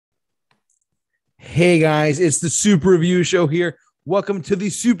Hey guys, it's the Super Review Show here. Welcome to the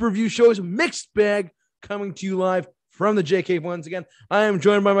Super Review Show's mixed bag, coming to you live from the JK once again. I am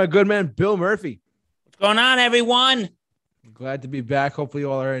joined by my good man, Bill Murphy. What's going on, everyone? Glad to be back. Hopefully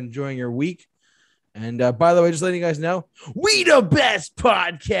you all are enjoying your week. And by the way, just letting you guys know, we the best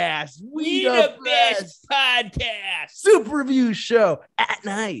podcast. We the best podcast. Super Review Show at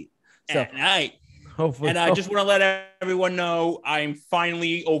night. At night. Hopefully. And I just want to let everyone know I'm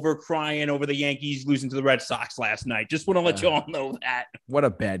finally over crying over the Yankees losing to the Red Sox last night. Just want to let you all know that. What a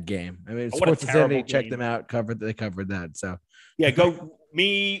bad game. I mean, What a Sports Insanity, terrible check game. them out. They covered that. So Yeah, go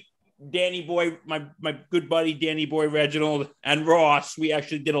me, Danny Boy, my good buddy Danny Boy Reginald, and Ross. We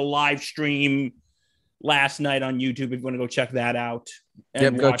actually did a live stream last night on YouTube. If you want to go check that out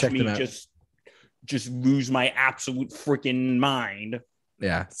and go watch check me them out. just lose my absolute freaking mind.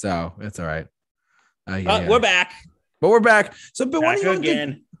 yeah, so it's all right. We're back. But we're back. So, Bill, Back what do you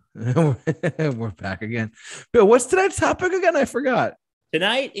again. We're back again. Bill, what's tonight's topic again? I forgot.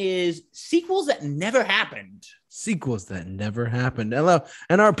 Tonight is sequels that never happened. Sequels that never happened. Hello.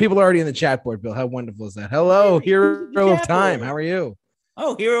 And our people are already in the chat board, Bill. How wonderful is that? Hello, Hero of Time. How are you?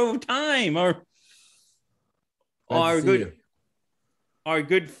 Oh, Hero of Time. Our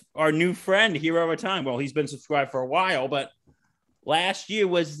new friend, Hero of Time. Well, he's been subscribed for a while, but last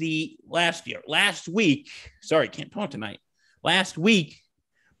week. Sorry, can't talk tonight. Last week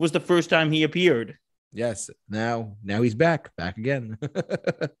was the first time he appeared. Yes. Now he's back again.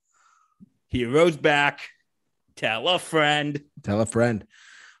 Hero's back. Tell a friend.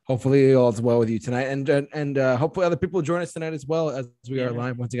 Hopefully all's well with you tonight, and hopefully other people join us tonight as well, as we are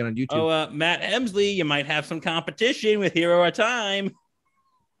live once again on YouTube. Oh, Matt Hemsley, you might have some competition with Hero of Time.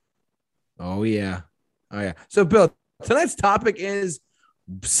 Oh yeah. So Bill, tonight's topic is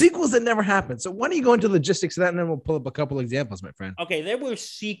sequels that never happened. So why don't you go into logistics of that, and then we'll pull up a couple examples, my friend. Okay, there were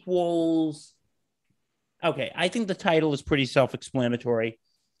sequels. Okay, I think the title is pretty self-explanatory.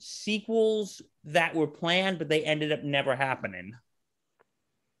 Sequels that were planned, but they ended up never happening.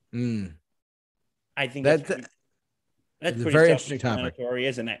 I think that's pretty a very interesting topic,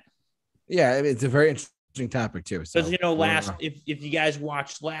 isn't it? Yeah, it's a very interesting topic too. Because if you guys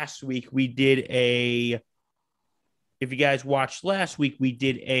watched last week, we did a. If you guys watched last week, we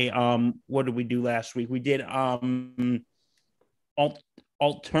did a what did we do last week? We did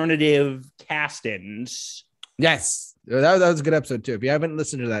alternative castings. Yes, that was a good episode too. If you haven't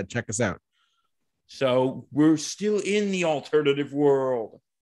listened to that, check us out. So we're still in the alternative world.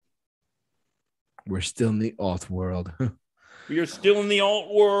 We're still in the alt world. We are still in the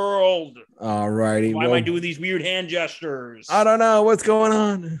alt world. All righty. Why am I doing these weird hand gestures? I don't know what's going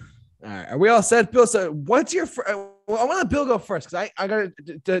on. All right, are we all set, Bill? So, what's your? Well, I want to Bill go first because I got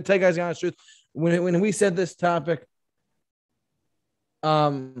to tell you guys the honest truth. When we said this topic, I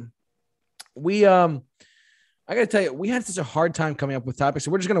got to tell you, we had such a hard time coming up with topics,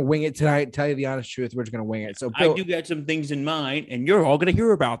 so we're just gonna wing it tonight. Tell you the honest truth, we're just gonna wing it. So, Bill, I do got some things in mind, and you're all gonna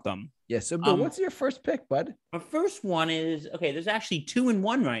hear about them. Yeah. So, Bill, what's your first pick, bud? My first one is there's actually 2 in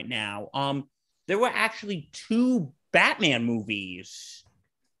 1 right now. There were actually 2 Batman movies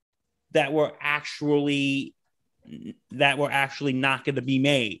that were actually not going to be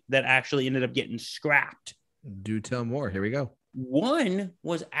made, that actually ended up getting scrapped. Do tell more. Here we go. One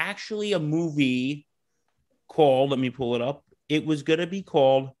was actually a movie called, let me pull it up. It was going to be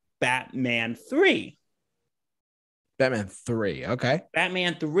called Batman 3. Batman 3. Okay.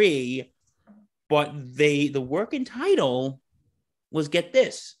 Batman 3, but the working title was, get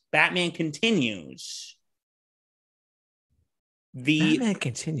this, Batman Continues. Batman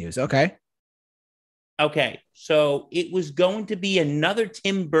Continues. Okay. Okay, so it was going to be another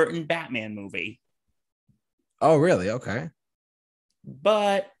Tim Burton Batman movie. Oh, really? Okay.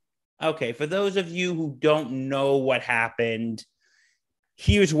 But, okay, for those of you who don't know what happened,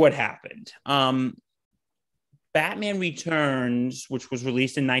 here's what happened. Batman Returns, which was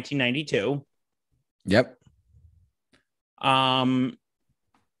released in 1992. Yep.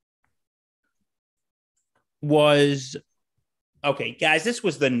 Was, okay, guys, this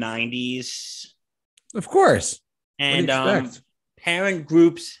was the 90s. Of course. And parent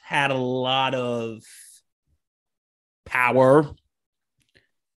groups had a lot of power,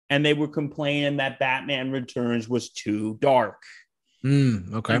 and they were complaining that Batman Returns was too dark.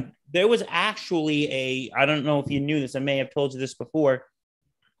 Okay. And there was actually I don't know if you knew this, I may have told you this before.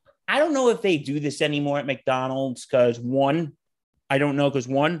 I don't know if they do this anymore at McDonald's because I don't know, because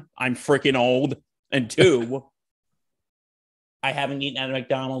one, I'm freaking old, and two, I haven't eaten at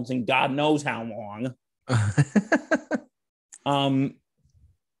McDonald's in God knows how long.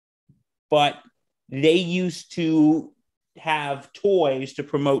 But they used to have toys to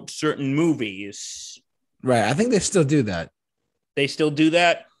promote certain movies. Right. I think they still do that. They still do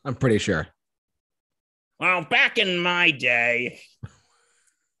that? I'm pretty sure. Well, back in my day.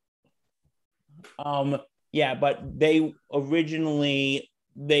 Yeah, but they originally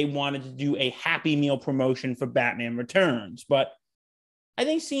wanted to do a Happy Meal promotion for Batman Returns, but I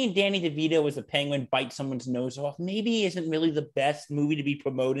think seeing Danny DeVito as a penguin bite someone's nose off maybe isn't really the best movie to be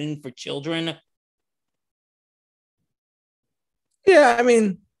promoting for children. Yeah, I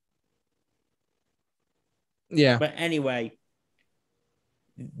mean, yeah. But anyway,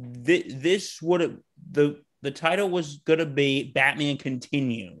 this would have the title was gonna be Batman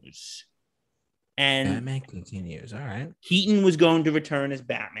Continues. And Batman Continues. All right. Keaton was going to return as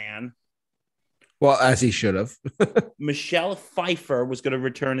Batman. Well, as he should have. Michelle Pfeiffer was going to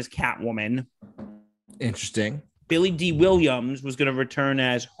return as Catwoman. Interesting. Billy D. Williams was going to return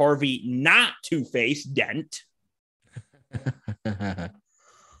as Harvey, not Two-Face, Dent.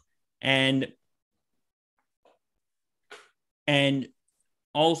 and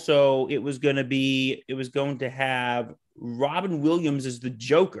also it was going to have Robin Williams as the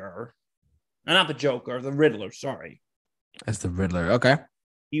Joker. Not the Joker, the Riddler, sorry. As the Riddler. Okay.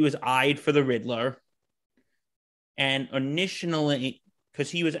 He was eyed for the Riddler. And initially,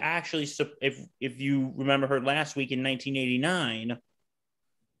 because he was actually, if you remember her last week in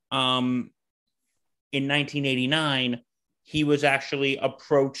 1989, he was actually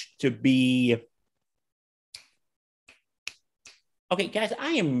approached to be. Okay, guys,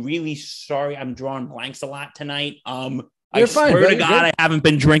 I am really sorry. I'm drawing blanks a lot tonight. You're I fine, swear bro. to God, I haven't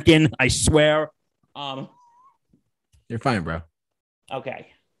been drinking. I swear. You're fine, bro. Okay.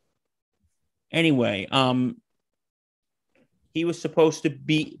 Anyway, he was supposed to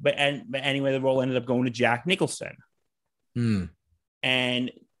be, but anyway, the role ended up going to Jack Nicholson.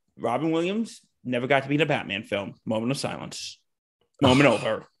 And Robin Williams never got to be in a Batman film. Moment of silence. Moment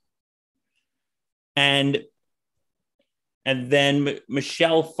over. And then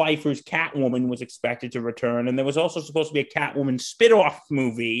Michelle Pfeiffer's Catwoman was expected to return. And there was also supposed to be a Catwoman spin-off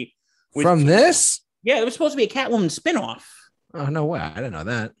movie. From this? Yeah, there was supposed to be a Catwoman spin-off. Oh, no way. I didn't know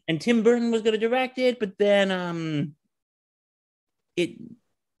that. And Tim Burton was going to direct it, but then it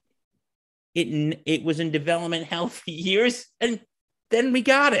was in development hell for years. And then we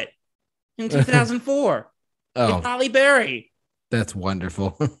got it in 2004. Oh, with Halle Berry. That's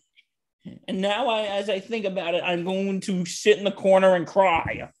wonderful. And now, as I think about it, I'm going to sit in the corner and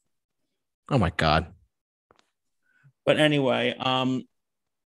cry. Oh my God. But anyway,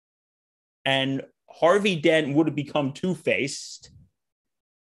 and Harvey Dent would have become Two-Faced.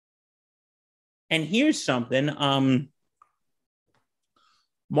 And here's something. Marlon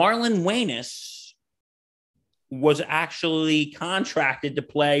Wayans was actually contracted to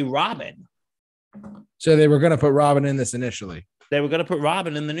play Robin. So they were going to put Robin in this initially. They were going to put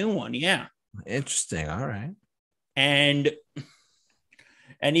Robin in the new one, yeah. Interesting. All right. And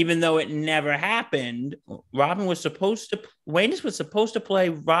even though it never happened, Wayans was supposed to play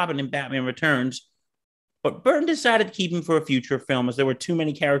Robin in Batman Returns, but Burton decided to keep him for a future film as there were too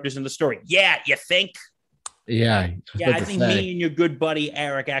many characters in the story. Yeah, you think? Yeah. I think me and your good buddy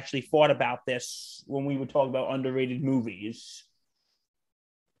Eric actually fought about this when we were talking about underrated movies.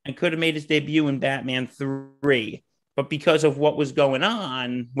 And could have made his debut in Batman 3. But because of what was going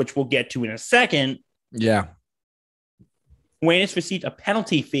on, which we'll get to in a second, yeah, Wayans received a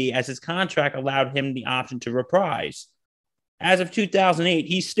penalty fee as his contract allowed him the option to reprise. As of 2008,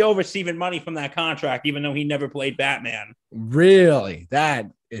 he's still receiving money from that contract, even though he never played Batman. Really?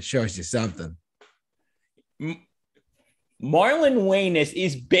 It shows you something. Marlon Wayans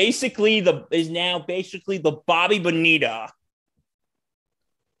is now basically the Bobby Bonilla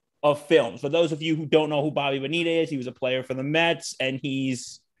of films. For those of you who don't know who Bobby Bonilla is, he was a player for the Mets, and he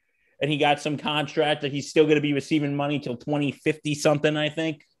got some contract that he's still going to be receiving money till 2050 something, I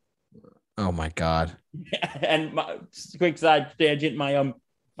think. Oh my God. And quick side tangent, my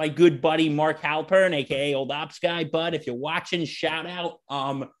good buddy Mark Halpern, aka Old Ops Guy, bud, if you're watching, shout out.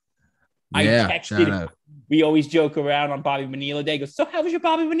 I texted him. We always joke around on Bobby Bonilla Day. He goes, so how was your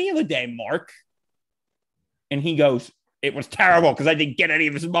Bobby Bonilla Day, Mark? And he goes, it was terrible because I didn't get any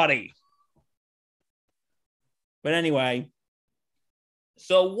of his money. But anyway,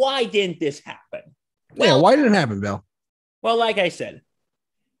 so why didn't this happen? Well, why didn't it happen, Bill? Well, like I said,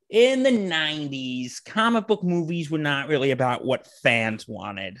 in the 90s, comic book movies were not really about what fans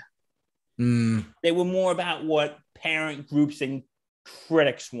wanted. They were more about what parent groups and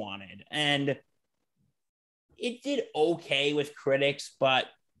critics wanted. And it did okay with critics, but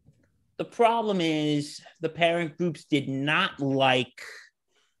the problem is the parent groups did not like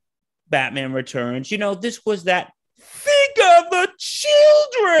Batman Returns. You know, this was that fig the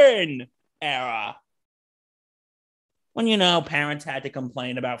children era. When, parents had to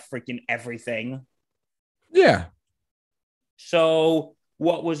complain about freaking everything. Yeah. So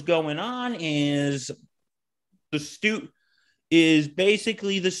what was going on is the studio, they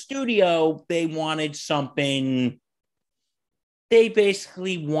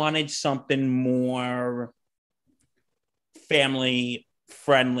basically wanted something more family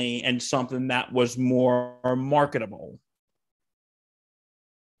friendly and something that was more marketable.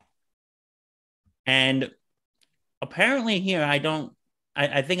 And apparently here, I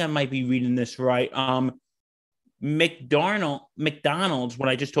think I might be reading this right. McDonald's, when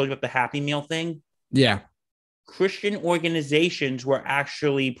I just told you about the Happy Meal thing. Yeah. Christian organizations were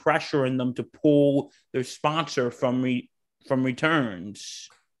actually pressuring them to pull their sponsor from returns.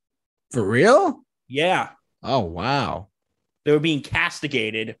 For real? Yeah. Oh, wow. They were being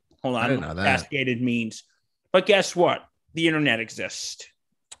castigated. Hold on. I didn't know that. Castigated means. But guess what? The internet exists.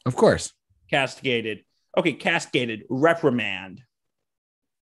 Of course. Castigated. Okay, castigated. Reprimand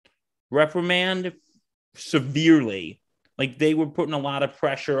severely. Like, they were putting a lot of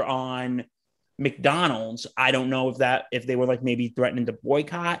pressure on McDonald's. I don't know if they were like maybe threatening to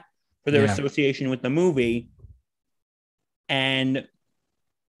boycott for their association with the movie. And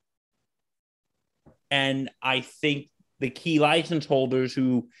I think the key license holders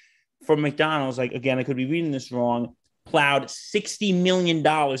who, from McDonald's, like, again, I could be reading this wrong, plowed $60 million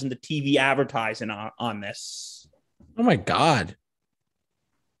into TV advertising on this. Oh my God.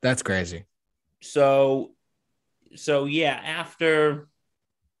 That's crazy. So yeah,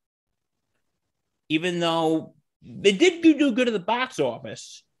 even though they did do good at the box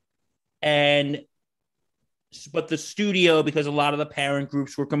office, but the studio, because a lot of the parent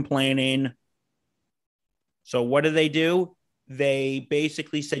groups were complaining. So what do? They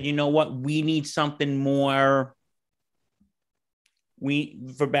basically said, you know what? We need something more.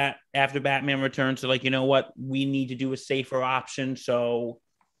 After Batman Returns, so like, you know what? We need to do a safer option. So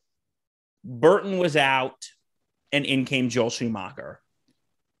Burton was out, and in came Joel Schumacher.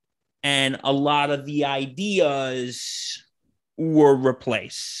 And a lot of the ideas were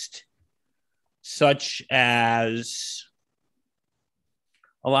replaced, such as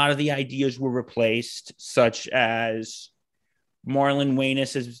Marlon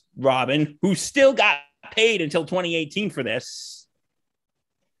Wayans as Robin, who still got paid until 2018 for this.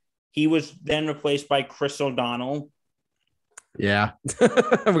 He was then replaced by Chris O'Donnell. Yeah.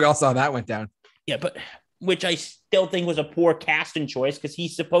 We all saw that went down. Yeah, but which I still think was a poor casting choice, because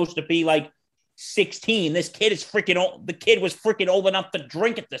he's supposed to be like 16. This kid is freaking old. The kid was freaking old enough to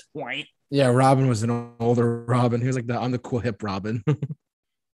drink at this point. Yeah, Robin was an older Robin. He was like I'm the cool hip Robin.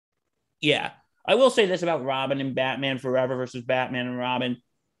 Yeah. I will say this about Robin and Batman Forever versus Batman and Robin.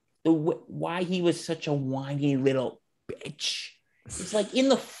 Why he was such a whiny little bitch. It's like in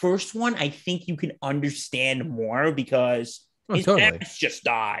the first one, I think you can understand more because his parents just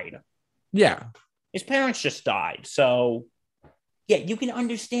died. Yeah. His parents just died. So, yeah, you can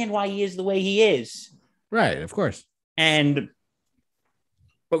understand why he is the way he is. Right, of course. But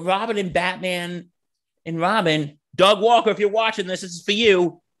Robin and Batman and Robin, Doug Walker, if you're watching this is for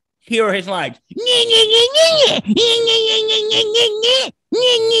you. Here are his lines.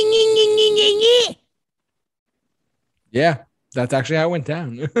 Yeah, that's actually how it went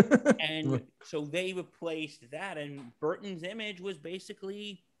down. And so they replaced that, and Burton's image was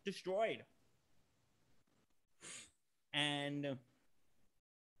basically destroyed. And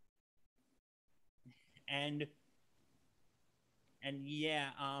yeah,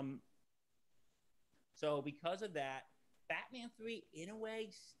 so because of that, Batman 3 in a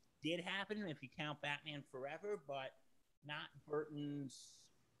way did happen if you count Batman Forever, but not Burton's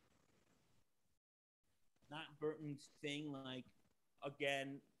thing. Like,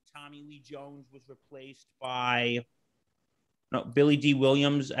 again, Tommy Lee Jones was replaced by Billy D.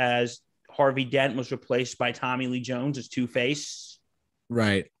 Williams as Harvey Dent was replaced by Tommy Lee Jones as Two-Face.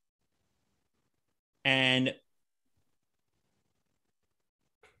 Right. And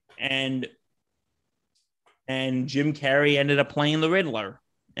Jim Carrey ended up playing the Riddler.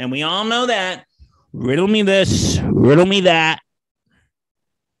 And we all know that. Riddle me this, riddle me that.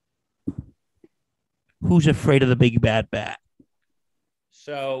 Who's afraid of the big bad bat?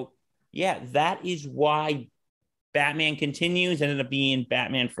 So, yeah, that is why Batman Continues ended up being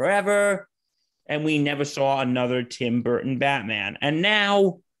Batman Forever, and we never saw another Tim Burton Batman. And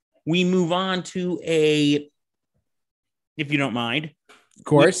now we move on to if you don't mind. Of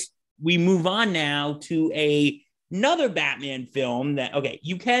course. We move on now to another Batman film that, okay,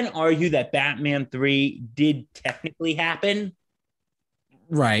 you can argue that Batman 3 did technically happen.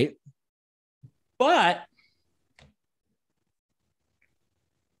 Right. But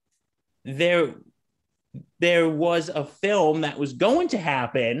there was a film that was going to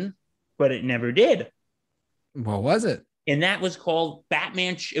happen, but it never did. What was it? And that was called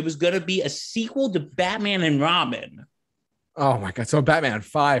Batman. It was going to be a sequel to Batman and Robin. Oh my God. So Batman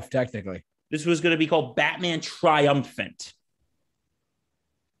 5, technically. This was going to be called Batman Triumphant.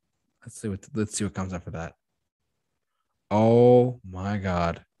 Let's see what comes after that. Oh my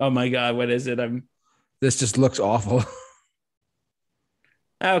God. Oh my God. What is it? This just looks awful.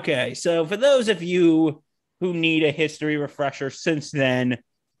 Okay. So for those of you who need a history refresher since then,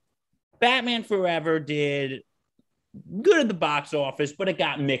 Batman Forever did good at the box office, but it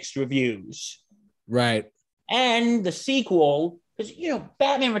got mixed reviews. Right. And the sequel, because,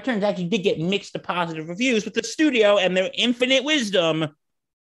 Batman Returns actually did get mixed to positive reviews, but the studio and their infinite wisdom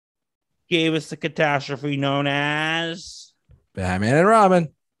gave us the catastrophe known as Batman and Robin.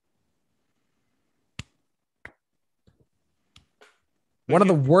 One of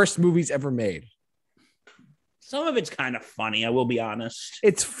the worst movies ever made. Some of it's kind of funny, I will be honest.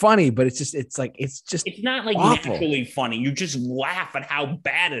 It's funny, but it's not like awful. Naturally funny. You just laugh at how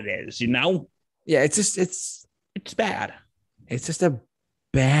bad it is, Yeah, it's bad. It's just a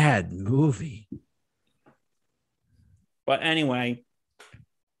bad movie. But anyway.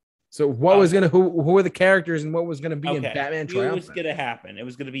 So what was gonna who were the characters and what was gonna be in Batman Triumphant? It was gonna happen. It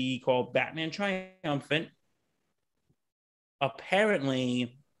was gonna be called Batman Triumphant.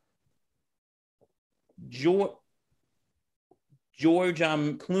 Apparently, George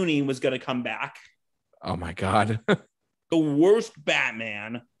Clooney was gonna come back. Oh my God. The worst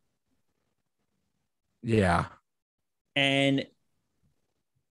Batman. Yeah. And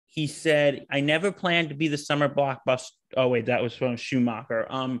he said, I never planned to be the summer blockbuster. Oh, wait, that was from Schumacher.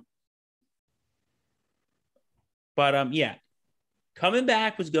 Yeah. Coming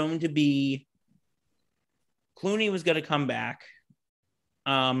back was going to be Clooney was going to come back.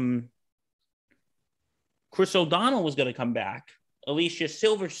 Chris O'Donnell was going to come back. Alicia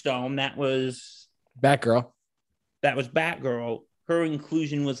Silverstone, that was Batgirl. Her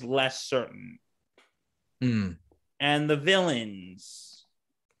inclusion was less certain. And the villains.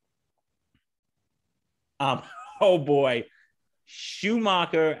 Oh boy.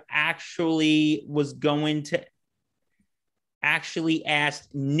 Schumacher actually was going to ask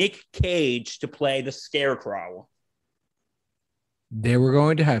Nick Cage to play the Scarecrow. They were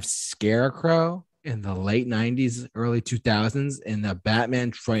going to have Scarecrow in the late 90s, early 2000s in the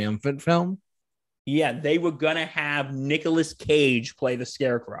Batman Triumphant film. Yeah, they were going to have Nicolas Cage play the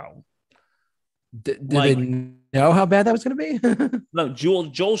Scarecrow. Did they know how bad that was going to be? No,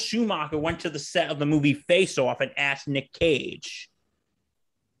 Joel Schumacher went to the set of the movie Face Off and asked Nick Cage.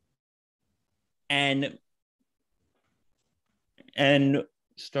 And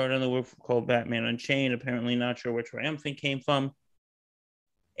started on the work called Batman Unchained. Apparently not sure where Triumphant came from.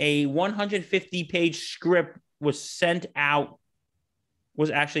 A 150-page script was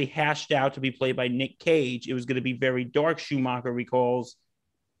actually hashed out to be played by Nick Cage. It was going to be very dark, Schumacher recalls.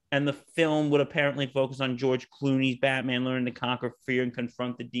 And the film would apparently focus on George Clooney's Batman learning to conquer fear and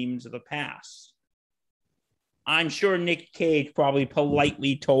confront the demons of the past. I'm sure Nick Cage probably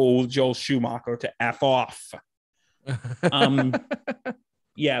politely told Joel Schumacher to F off.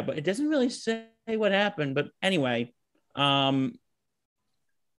 Yeah, but it doesn't really say what happened. But anyway, and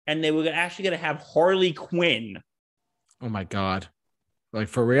they were actually going to have Harley Quinn. Oh my God. Like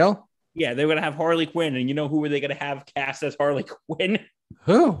for real? Yeah, they were going to have Harley Quinn. And you know who were they going to have cast as Harley Quinn?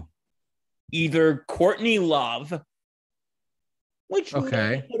 Who? Either Courtney Love, which could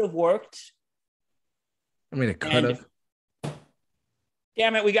have worked. I mean, it could have.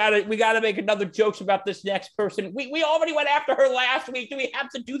 Damn it, we gotta make another jokes about this next person. We already went after her last week. Do we have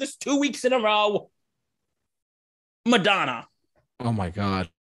to do this 2 weeks in a row? Madonna. Oh my God.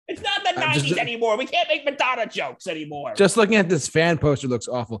 It's not the 90s anymore. We can't make Madonna jokes anymore. Just looking at this fan poster looks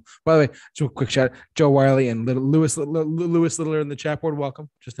awful. By the way, just a quick shout out, Joe Wiley and Lewis Littler in the chat board. Welcome.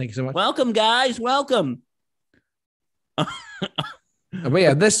 Just thank you so much. Welcome, guys. Welcome. But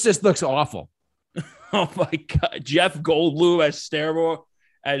yeah, this just looks awful. Oh my God. Jeff Goldblum as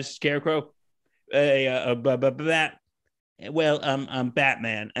Scarecrow.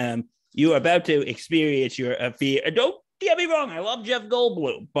 Batman. You are about to experience your fear. Don't get me wrong. I love Jeff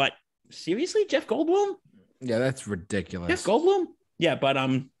Goldblum, but seriously, Jeff Goldblum? Yeah, that's ridiculous. Jeff Goldblum? Yeah, but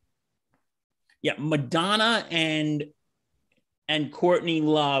Madonna and Courtney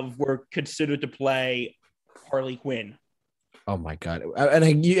Love were considered to play Harley Quinn. Oh my God!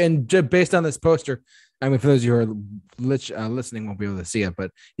 And based on this poster, I mean, for those of you who are listening, won't be able to see it,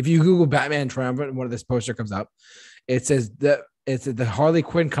 but if you Google Batman Triumphant, one of this poster comes up. It says that it's the Harley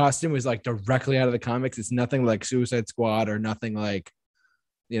Quinn costume is like directly out of the comics. It's nothing like Suicide Squad or nothing like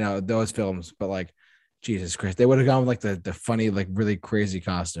those films, but like Jesus Christ, they would have gone with like the funny, like really crazy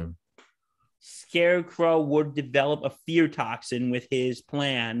costume. Scarecrow would develop a fear toxin with his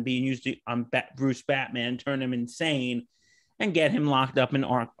plan being used on Bruce Batman, turn him insane, and get him locked up in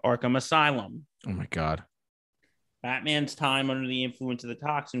Arkham Asylum. Oh my God. Batman's time under the influence of the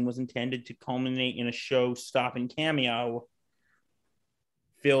toxin was intended to culminate in a show-stopping cameo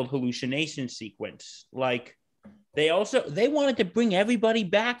filled hallucination sequence. Like they wanted to bring everybody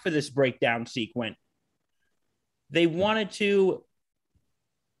back for this breakdown sequence. They wanted to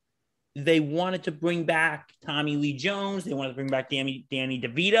bring back Tommy Lee Jones. They wanted to bring back Danny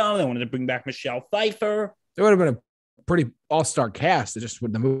DeVito. They wanted to bring back Michelle Pfeiffer. There would have been a pretty all-star cast.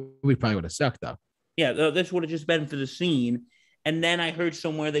 The movie probably would have sucked though. Yeah, this would have just been for the scene. And then I heard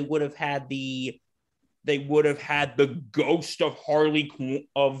somewhere they would have had the ghost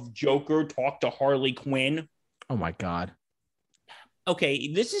of Joker talk to Harley Quinn. Oh my God.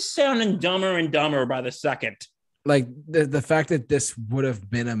 Okay, this is sounding dumber and dumber by the second. Like the fact that this would have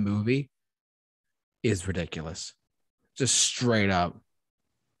been a movie is ridiculous. Just straight up.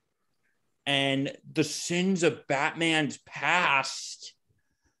 And the sins of Batman's past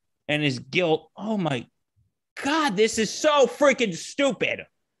and his guilt. Oh my God, this is so freaking stupid.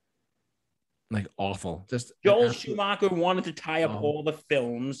 Like awful. Just Joel Schumacher wanted to tie up all the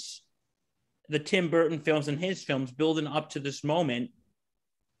films, the Tim Burton films and his films, building up to this moment.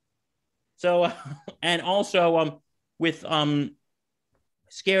 So, and also with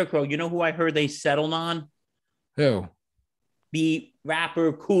Scarecrow, you know who I heard they settled on? Who? The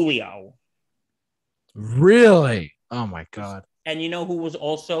rapper Coolio. Really? Oh my God. And you know who was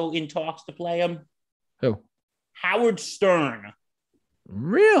also in talks to play him? Who? Howard Stern.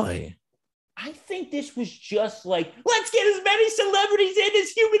 Really? I think this was just like, let's get as many celebrities in as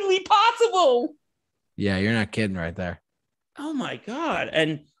humanly possible. Yeah, you're not kidding right there. Oh my God.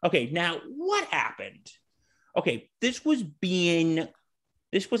 And okay, now what happened? Okay, this was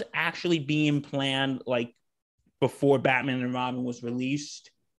actually being planned like before Batman and Robin was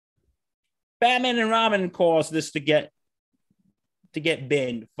released. Batman and Robin caused this to get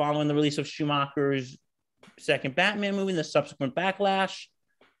binned following the release of Schumacher's second Batman movie and the subsequent backlash.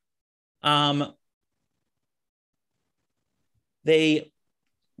 The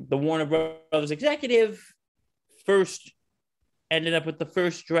Warner Brothers executive first ended up with the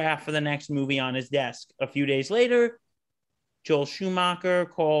first draft for the next movie on his desk. A few days later, Joel Schumacher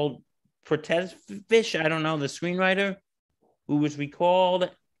called Protesfish, I don't know, the screenwriter, who was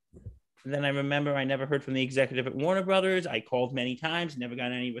recalled. And then I remember I never heard from the executive at Warner Brothers. I called many times, never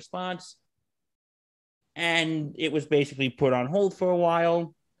got any response. And it was basically put on hold for a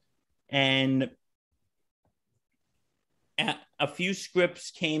while. And a few scripts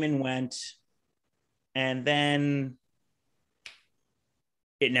came and went. And then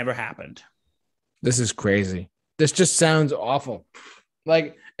it never happened. This is crazy. This just sounds awful.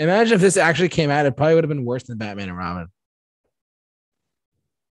 Like, imagine if this actually came out, it probably would have been worse than Batman and Robin.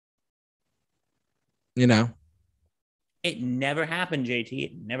 You know? It never happened, JT.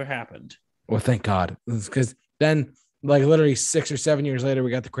 It never happened. Well, thank God. Because then, like, literally 6 or 7 years later,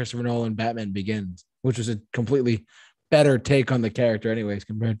 we got the Christopher Nolan Batman Begins, which was a completely better take on the character anyways,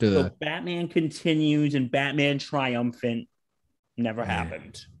 compared to the... Batman Continues and Batman Triumphant never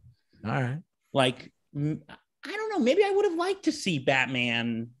happened. All right. Like, I don't know. Maybe I would have liked to see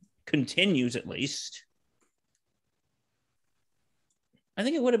Batman Continues at least. I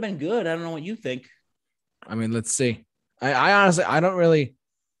think it would have been good. I don't know what you think. I mean, let's see. I honestly, I don't really,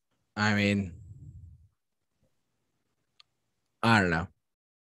 I mean, I don't know.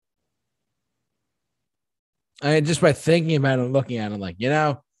 I mean, just by thinking about it and looking at it, like,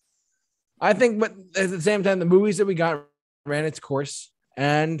 I think, but at the same time, the movies that we got ran its course,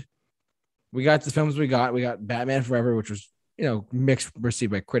 and we got the films we got. We got Batman Forever, which was, mixed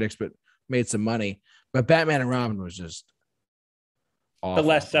received by critics, but made some money. But Batman and Robin was just awful. The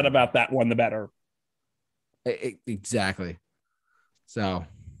less said about that one, the better. Exactly. So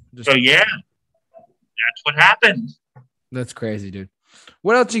yeah, that's what happened. That's crazy, dude.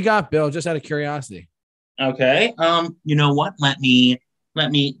 What else you got, Bill? Just out of curiosity. Okay. You know what? Let me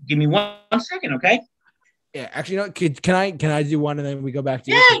give me 1 second. Okay. Yeah. Actually, can I do one and then we go back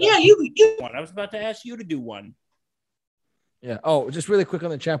to Yeah. You one. I was about to ask you to do one. Yeah. Oh, just really quick on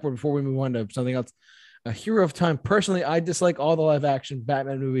the chat board before we move on to something else. A Hero of Time. Personally, I dislike all the live action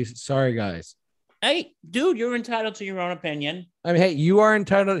Batman movies. Sorry, guys. Hey, dude, you're entitled to your own opinion. I mean, hey, you are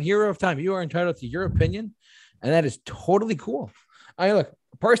entitled, Hero of Time. You are entitled to your opinion, and that is totally cool. Look,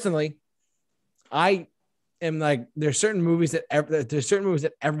 personally, I am like, there's certain movies that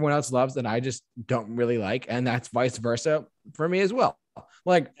everyone else loves that I just don't really like, and that's vice versa for me as well.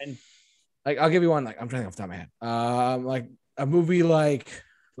 Like, And I'll give you one. Like, I'm trying to think off the top of my head. Like a movie like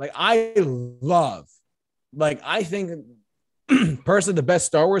I love. Like, I think personally the best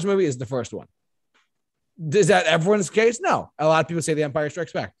Star Wars movie is the first one. Is that everyone's case? No. A lot of people say The Empire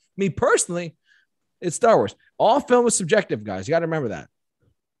Strikes Back. Me personally, it's Star Wars. All film is subjective, guys. You got to remember that.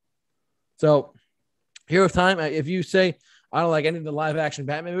 So, Hero of Time, if you say I don't like any of the live action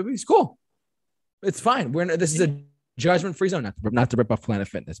Batman movies, cool. It's fine. This is a judgment free zone, not to rip off Planet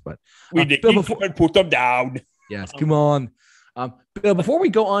Fitness, but we need to put them down. Yes, come on. Bill, before we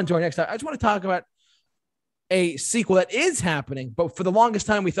go on to our next time, I just want to talk about a sequel that is happening, but for the longest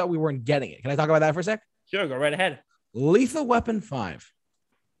time we thought we weren't getting it. Can I talk about that for a sec? Sure, go right ahead. Lethal Weapon 5.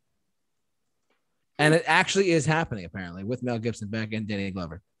 And it actually is happening, apparently, with Mel Gibson back and Danny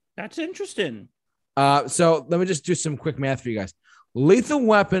Glover. That's interesting. So let me just do some quick math for you guys. Lethal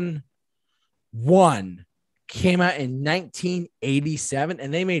Weapon 1 came out in 1987,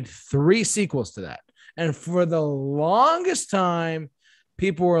 and they made 3 sequels to that. And for the longest time,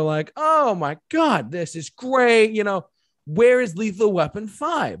 people were like, oh my God, this is great. You know, where is Lethal Weapon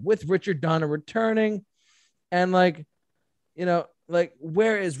 5 with Richard Donner returning? And like, you know, like,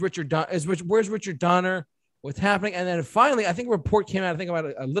 where is Richard Donner? Where's Richard Donner? What's happening? And then finally, I think a report came out, I think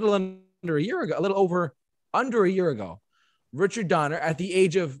about a little under a year ago, a little over under a year ago. Richard Donner at the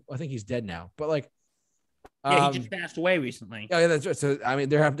age of, I think he's dead now, but like, he just passed away recently. Yeah, that's right. So I mean,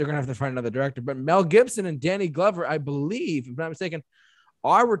 they're gonna have to find another director. But Mel Gibson and Danny Glover, I believe, if I'm not mistaken,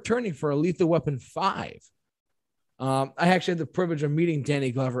 are returning for a Lethal Weapon 5. I actually had the privilege of meeting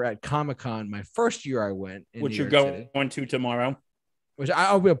Danny Glover at Comic-Con my first year I went. Which you're going to tomorrow. Which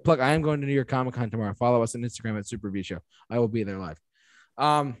I'll be a plug. I am going to New York Comic-Con tomorrow. Follow us on Instagram at Super V Show. I will be there live.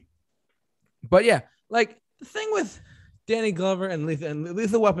 But yeah, like the thing with Danny Glover and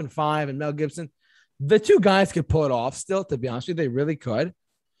Lethal Weapon 5 and Mel Gibson, the two guys could pull it off still, to be honest with you. They really could.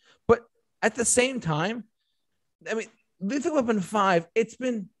 But at the same time, I mean, Lethal Weapon 5, it's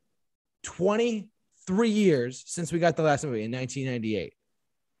been 23 years since we got the last movie in 1998.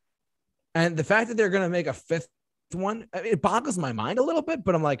 And the fact that they're going to make a 5th one, I mean, it boggles my mind a little bit,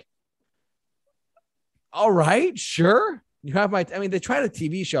 but I'm like, all right, sure. You have my, I mean, they tried a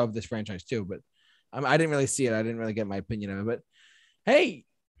TV show of this franchise too, but I didn't really see it. I didn't really get my opinion of it, but hey,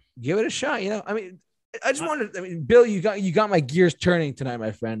 give it a shot. You know, I mean, I just wanted, I mean, Bill, you got my gears turning tonight,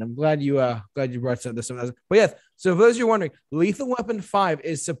 my friend. I'm glad you brought this one. But yes, so for those of you wondering, Lethal Weapon 5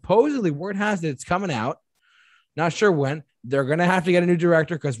 is supposedly, word has it, it's coming out. Not sure when. They're going to have to get a new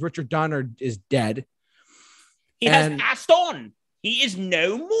director because Richard Donner is dead. He has passed on. He is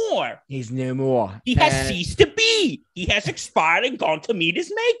no more. He's no more. He has ceased to be. He has expired and gone to meet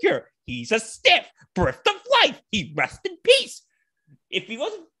his maker. He's a stiff, breath of life. He rests in peace. If he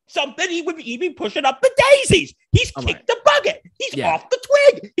wasn't something, he'd be pushing up the daisies. He's kicked the bucket. He's off the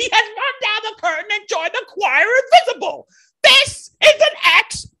twig. He has run down the curtain and joined the choir invisible. This is an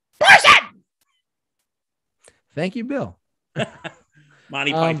ex-person. Thank you, Bill.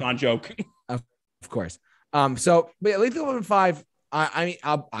 Monty Python joke. Of course. So, but yeah, Lethal Weapon 5, I mean,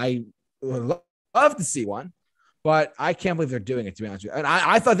 I would love to see one, but I can't believe they're doing it, to be honest with you. And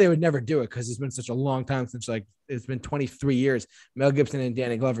I thought they would never do it because it's been such a long time since, like, it's been 23 years. Mel Gibson and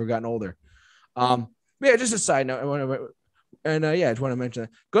Danny Glover have gotten older. But yeah, just a side note. I just want to mention that.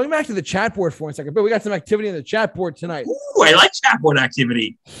 Going back to the chat board for 1 second, but we got some activity in the chat board tonight. Ooh, I like chat board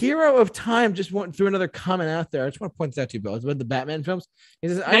activity. Hero of Time just went through another comment out there. I just want to point this out to you, Bill. It's about the Batman films. He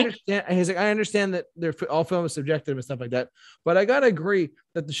says, I understand that they're all films subjective and stuff like that, but I gotta agree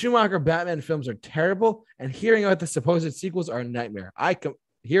that the Schumacher Batman films are terrible, and hearing about the supposed sequels are a nightmare.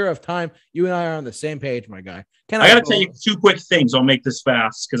 Hero of Time, you and I are on the same page, my guy. I gotta tell you 2 quick things. I'll make this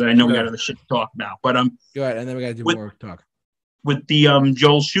fast because I know we got other shit to talk about. But go ahead, and then we gotta do more talk. With the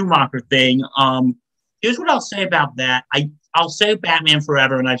Joel Schumacher thing, here's what I'll say about that. I'll say Batman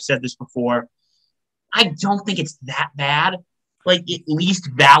Forever, and I've said this before. I don't think it's that bad. Like, at least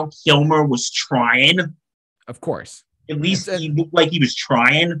Val Kilmer was trying. Of course. At least he looked like he was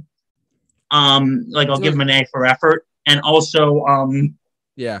trying. Like, I'll give him an A for effort. And also,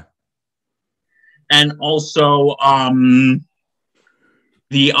 yeah. And also,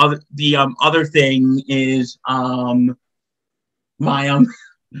 the other thing is, my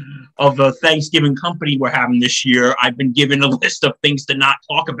of the Thanksgiving company we're having this year, I've been given a list of things to not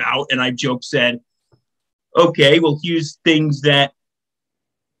talk about, and I said, okay, well, here's things that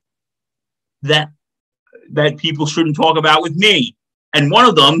people shouldn't talk about with me, and one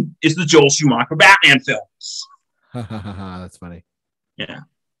of them is the Joel Schumacher Batman films. That's funny. Yeah,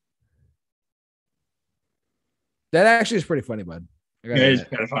 that actually is pretty funny, bud. It is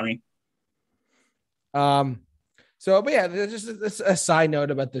kind of funny. So, but yeah, there's just a side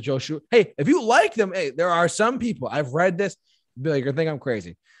note about the Joel Schumacher. Hey, if you like them, hey, there are some people. I've read this. Billy, you're gonna think I'm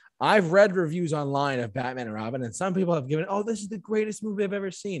crazy. I've read reviews online of Batman and Robin, and some people have given, "Oh, this is the greatest movie I've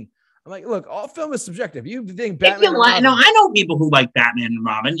ever seen." I'm like, look, all film is subjective. You think Batman? If you like, no, I know people who like Batman and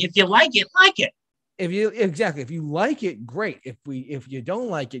Robin. If you like it, like it. If you like it, great. If you don't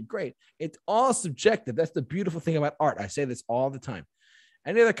like it, great. It's all subjective. That's the beautiful thing about art. I say this all the time.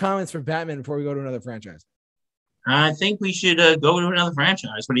 Any other comments for Batman before we go to another franchise? I think we should go to another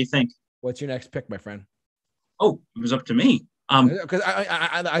franchise. What do you think? What's your next pick, my friend? Oh, it was up to me. Because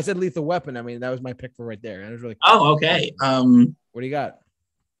I said Lethal Weapon. I mean, that was my pick for right there. That was really cool. Oh, okay. What do you got?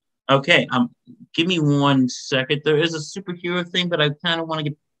 Okay. Give me 1 second. There is a superhero thing, but I kind of want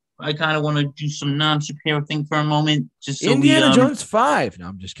to do some non-superhero thing for a moment. Just so Indiana Jones 5. No,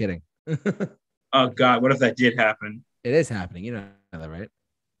 I'm just kidding. Oh God, what if that did happen? It is happening. You know that, right?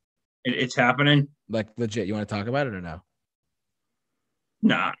 It's happening. Like legit. You want to talk about it or no?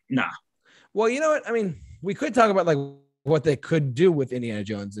 Nah. Well, you know what? I mean, we could talk about like what they could do with Indiana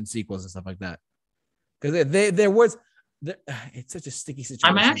Jones and sequels and stuff like that. Because it's such a sticky situation.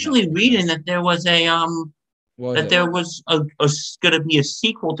 I'm actually reading that there was there was going to be a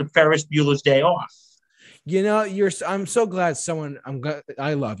sequel to Ferris Bueller's Day Off. You know, I'm so glad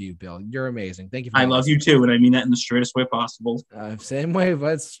I love you, Bill. You're amazing. Thank you. I love you too. And I mean that in the straightest way possible. Same way,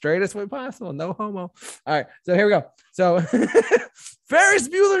 but straightest way possible. No homo. All right. So here we go. So Ferris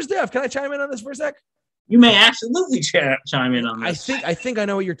Bueller's Day Off. Can I chime in on this for a sec? You may absolutely chime in on this. I think I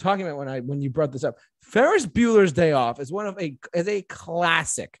know what you're talking about when you brought this up. Ferris Bueller's Day Off is a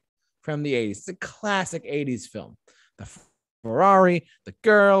classic from the 80s. It's a classic 80s film. The Ferrari, the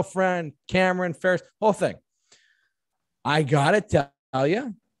girlfriend, Cameron, Ferris, whole thing. I gotta tell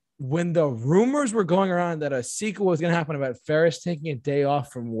you, when the rumors were going around that a sequel was going to happen about Ferris taking a day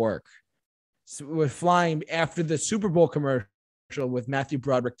off from work, with flying after the Super Bowl commercial with Matthew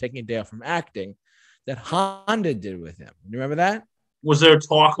Broderick taking a day off from acting, that Honda did with him. You remember that? Was there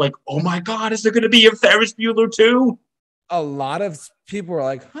talk like, oh my God, is there going to be a Ferris Bueller too? A lot of people were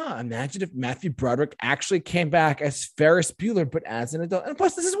like, imagine if Matthew Broderick actually came back as Ferris Bueller, but as an adult. And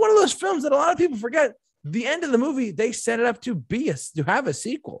plus, this is one of those films that a lot of people forget. The end of the movie, they set it up to have a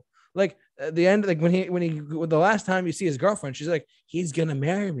sequel. Like at the end, like when the last time you see his girlfriend, she's like, he's going to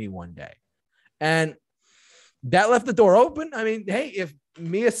marry me one day. And that left the door open. I mean, hey, if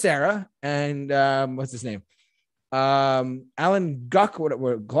Mia Sara and what's his name? Alan Gluck,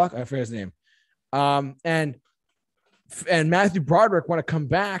 I forget his name. And Matthew Broderick want to come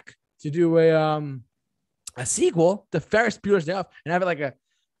back to do a sequel to Ferris Bueller's Day Off and have it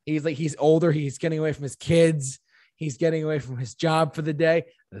he's older, he's getting away from his kids, he's getting away from his job for the day.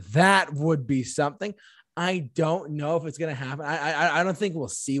 That would be something. I don't know if it's going to happen. I don't think we'll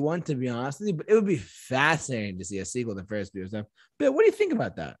see one, to be honest with you, but it would be fascinating to see a sequel to Ferris Bueller's Day Off. But what do you think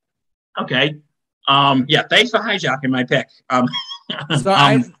about that? Okay. Yeah, thanks for hijacking my pick.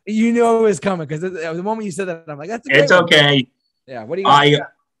 So you know it was coming because the moment you said that, I'm like, that's a great it's okay. Yeah. What do you got?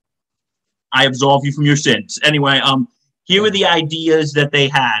 I absolve you from your sins. Anyway, here were the ideas that they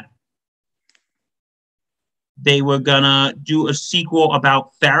had. They were gonna do a sequel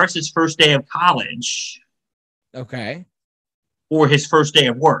about Ferris's first day of college. Okay. Or his first day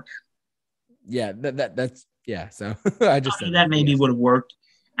of work. Yeah, that's yeah. So I just said that maybe would have worked.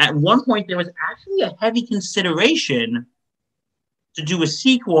 At one point, there was actually a heavy consideration to do a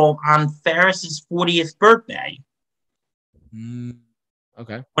sequel on Ferris's 40th birthday.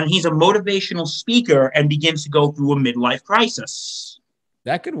 Okay. When he's a motivational speaker and begins to go through a midlife crisis.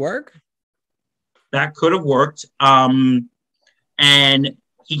 That could work. That could have worked. And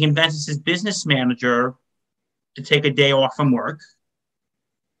he convinces his business manager to take a day off from work.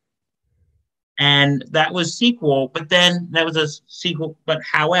 And that was sequel, but then that was a sequel. But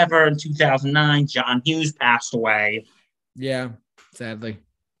however, in 2009, John Hughes passed away. Yeah, sadly.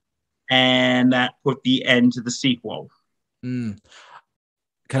 And that put the end to the sequel. Can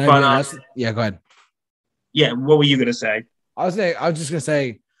I be honest? Yeah, go ahead. Yeah, what were you going to say? I was just going to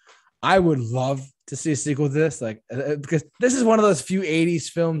say, I would love to see a sequel to this, like, because this is one of those few 80s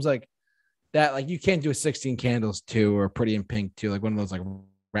films like that, like you can't do a 16 Candles 2 or Pretty in Pink 2, like one of those like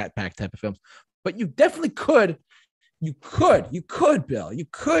Rat Pack type of films. But you definitely could. You could, Bill. You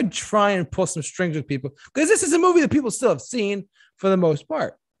could try and pull some strings with people because this is a movie that people still have seen for the most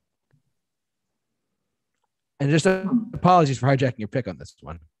part. And just apologies for hijacking your pick on this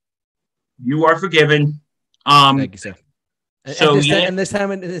one. You are forgiven. Thank you, sir. And this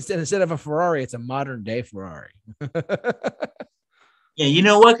time, instead of a Ferrari, it's a modern day Ferrari. Yeah, you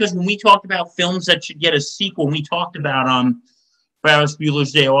know what? Because when we talked about films that should get a sequel, we talked about Ferris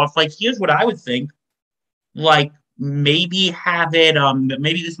Bueller's Day Off. Like, here's what I would think. Like, maybe have it.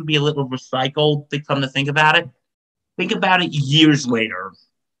 Maybe this would be a little recycled. To come to think about it, years later.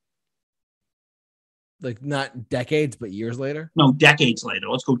 Like not decades, but years later. No, decades later.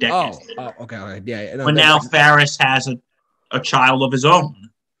 Let's go decades later. Oh, okay, yeah. No, But now Ferris has a child of his own.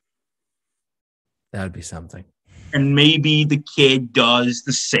 That would be something. And maybe the kid does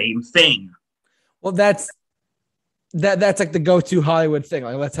the same thing. Well, that's like the go-to Hollywood thing.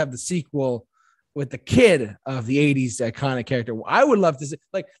 Like, let's have the sequel with the kid of the 80s iconic character. I would love to see,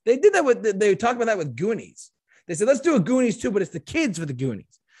 like, they did that they talked about that with Goonies. They said, let's do a Goonies too, but it's the kids with the Goonies.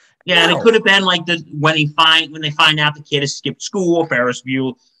 Yeah, and it could have been like when they find out the kid has skipped school. Ferris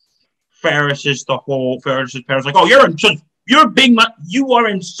is like, oh, you are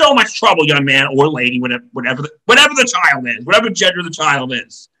in so much trouble, young man or lady, whatever the child is, whatever gender the child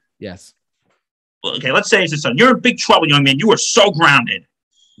is. Yes. Well, okay, let's say it's his son. You're in big trouble, young man. You are so grounded.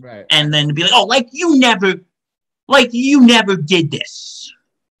 Right. And then be like, oh, like you never did this.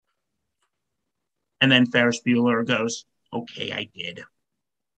 And then Ferris Bueller goes, okay, I did.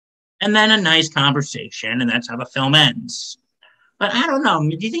 And then a nice conversation, and that's how the film ends. But I don't know.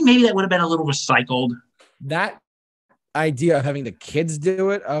 Do you think maybe that would have been a little recycled? That idea of having the kids do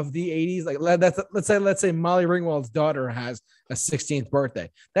it of the 80s, like let's say Molly Ringwald's daughter has a 16th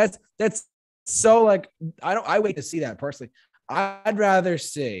birthday. That's so like I wait to see that personally. I'd rather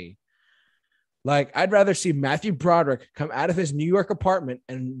see Matthew Broderick come out of his New York apartment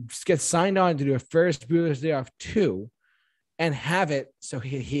and get signed on to do a Ferris Bueller's Day Off 2. And have it so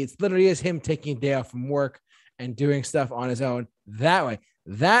he literally is him taking a day off from work and doing stuff on his own that way.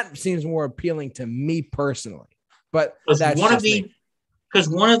 That seems more appealing to me personally. But that's one of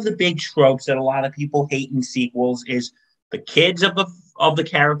the big tropes that a lot of people hate in sequels is the kids of the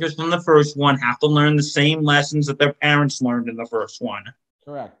characters from the first one have to learn the same lessons that their parents learned in the first one.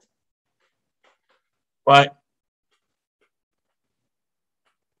 Correct. But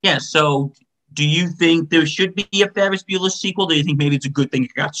yeah, so. Do you think there should be a Ferris Bueller sequel? Do you think maybe it's a good thing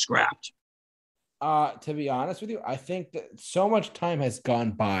it got scrapped? To be honest with you, I think that so much time has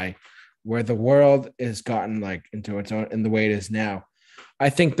gone by where the world has gotten like into its own in the way it is now. I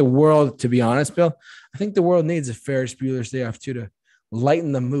think the world, to be honest, Bill, I think the world needs a Ferris Bueller's Day Off 2 to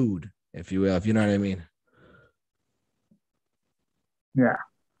lighten the mood, if you will, if you know what I mean. Yeah.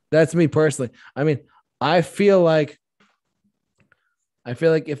 That's me personally. I mean, I feel like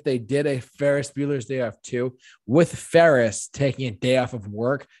if they did a Ferris Bueller's Day Off 2 with Ferris taking a day off of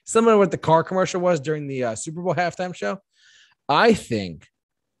work, similar to what the car commercial was during the Super Bowl halftime show, I think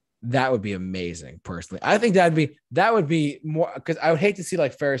that would be amazing. Personally, I think that would be more because I would hate to see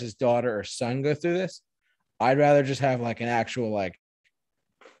like Ferris's daughter or son go through this. I'd rather just have like an actual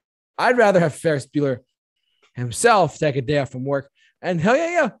I'd rather have Ferris Bueller himself take a day off from work and hell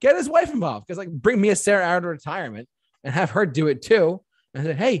yeah, get his wife involved because like bring Mia Sarah out of retirement and have her do it too. And I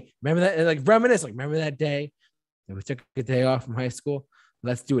said, hey, remember that? And like reminisce, like remember that day that we took a day off from high school?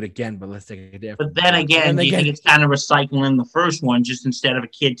 Let's do it again, but let's take a day off. But then again, do you think it's kind of recycling the first one? Just instead of a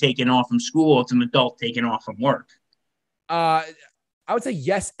kid taking off from school, it's an adult taking off from work. I would say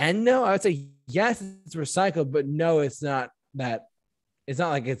yes and no. I would say yes, it's recycled, but no, it's not that. It's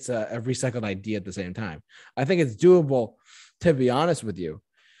not like it's a recycled idea at the same time. I think it's doable, to be honest with you.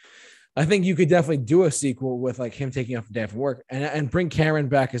 I think you could definitely do a sequel with like him taking off a day from work and bring Karen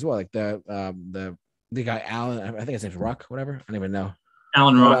back as well. Like the guy, Alan, I think his name's Ruck, whatever. I don't even know.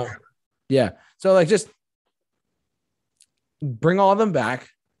 Alan Ruck. Yeah. So like just bring all of them back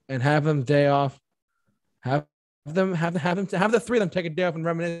and have them day off. Have the three of them take a day off and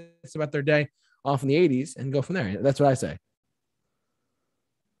reminisce about their day off in the 80s and go from there. That's what I say.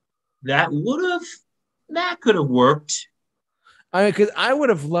 That could have worked. I mean, because I would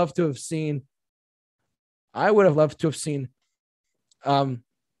have loved to have seen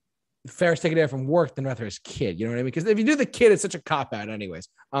Ferris take a day from work than rather his kid. You know what I mean? Because if you do the kid, it's such a cop out, anyways.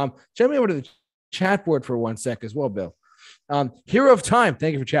 Jump me over to the chat board for 1 sec as well, Bill. Hero of Time.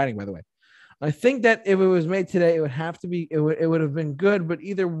 Thank you for chatting, by the way. I think that if it was made today, it would have to be. It would have been good, but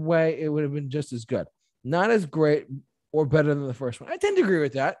either way, it would have been just as good. Not as great or better than the first one. I tend to agree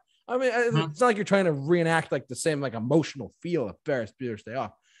with that. I mean, it's not like you're trying to reenact like the same like emotional feel of Ferris Bueller's Day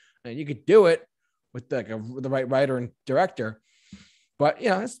Off, and you could do it with like the right writer and director. But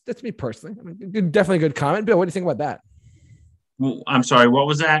yeah, that's me personally. I mean, definitely a good comment, Bill. What do you think about that? Well, I'm sorry. What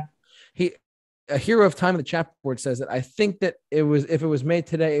was that? A Hero of Time in the chat board says that I think that if it was made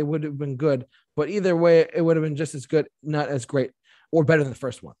today, it would have been good. But either way, it would have been just as good, not as great, or better than the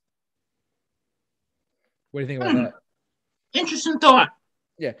first one. What do you think about that? Interesting thought.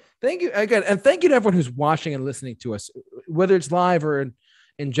 Yeah. Thank you again. And thank you to everyone who's watching and listening to us, whether it's live or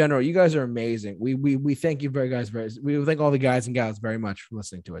in general, you guys are amazing. We thank you we thank all the guys and gals very much for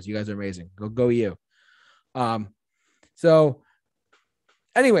listening to us. You guys are amazing. Go you. So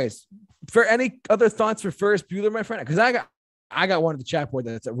anyways, for any other thoughts for Ferris Bueller, my friend, because I got one at the chat board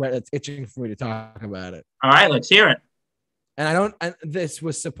that's itching for me to talk about it. All right, let's hear it. And this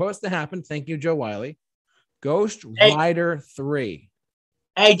was supposed to happen. Thank you, Joe Wiley. Ghost Rider 3.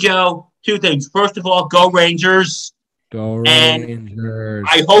 Hey, Joe, two things. First of all, go Rangers. Go Rangers.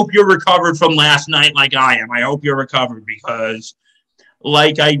 I hope you're recovered from last night like I am. I hope you're recovered because,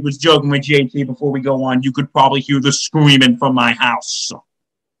 like I was joking with JT before we go on, you could probably hear the screaming from my house.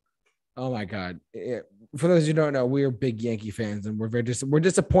 Oh, my God. For those who don't know, we are big Yankee fans, and we're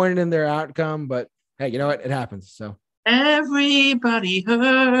disappointed in their outcome. But, hey, you know what? It happens. So everybody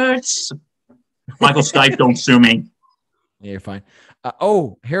hurts. Michael Stipe, don't sue me. Yeah, you're fine.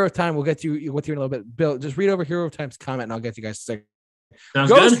 Hero of Time. We'll get to you in a little bit. Bill, just read over Hero of Time's comment, and I'll get you guys sick.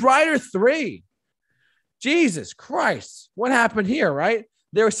 Ghost Rider 3. Jesus Christ. What happened here, right?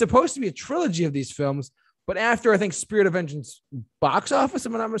 There was supposed to be a trilogy of these films, but after, I think, Spirit of Vengeance box office,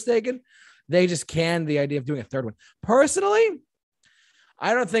 if I'm not mistaken, they just canned the idea of doing a third one. Personally,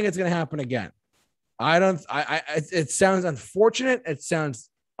 I don't think it's going to happen again. It sounds unfortunate. It sounds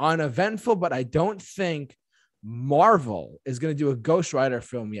uneventful, but I don't think Marvel is going to do a Ghost Rider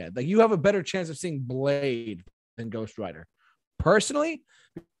film yet. Like, you have a better chance of seeing Blade than Ghost Rider, personally,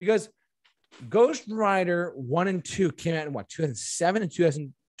 because Ghost Rider 1 and 2 came out in 2007 and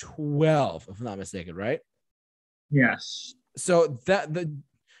 2012, if I'm not mistaken, right? Yes. So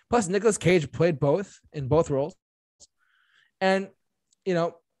plus Nicolas Cage played in both roles, and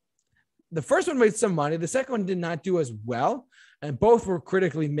the first one made some money. The second one did not do as well, and both were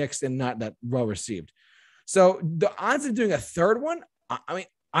critically mixed and not that well received. So the odds of doing a third one, I mean,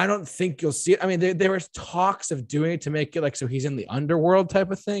 I don't think you'll see it. I mean, there was talks of doing it to make it like, so he's in the underworld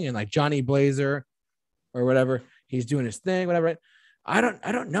type of thing, and like Johnny Blazer or whatever, he's doing his thing, whatever. I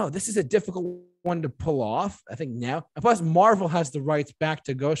don't know. This is a difficult one to pull off, I think, now. And plus, Marvel has the rights back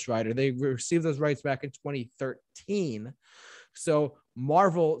to Ghost Rider. They received those rights back in 2013. So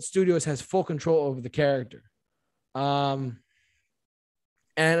Marvel Studios has full control over the character. And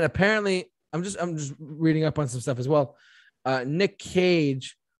apparently, I'm just reading up on some stuff as well. Nick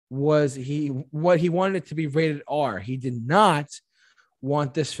Cage he wanted it to be rated R. He did not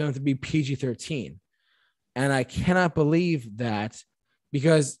want this film to be PG-13. And I cannot believe that,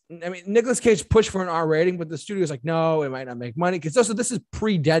 because I mean, Nicolas Cage pushed for an R rating, but the studio's like, no, it might not make money. Because also, this is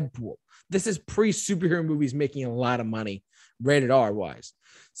pre-Deadpool. This is pre-superhero movies making a lot of money, rated R wise.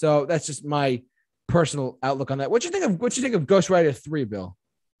 So that's just my personal outlook on that. What you think of Ghost Rider 3, Bill?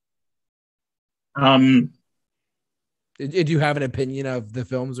 Did you have an opinion of the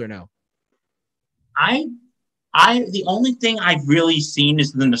films or no? The only thing I've really seen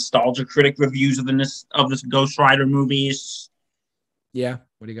is the Nostalgia Critic reviews of this Ghost Rider movies. Yeah,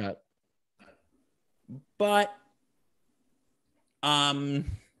 what do you got? But other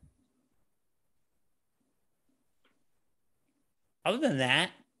than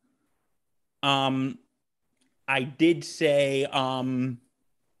that, I did say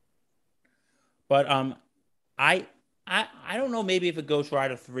but I don't know, maybe if a Ghost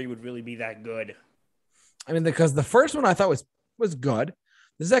Rider 3 would really be that good. I mean, because the first one I thought was good.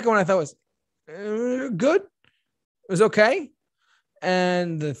 The second one I thought was good. It was okay.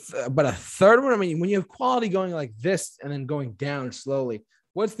 But a third one, I mean, when you have quality going like this and then going down slowly,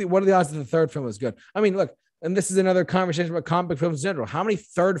 what are the odds that the third film is good? I mean, look, and this is another conversation about comic films in general. How many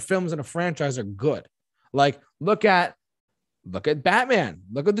third films in a franchise are good? Like, look at Batman.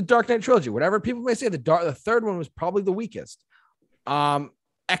 Look at the Dark Knight trilogy. Whatever people may say, the third one was probably the weakest.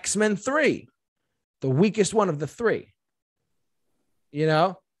 X-Men 3, the weakest one of the three.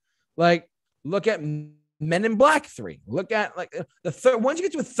 Like, look at Men in Black 3. Look at like the third. Once you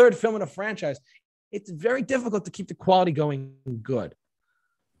get to a third film in a franchise, it's very difficult to keep the quality going good.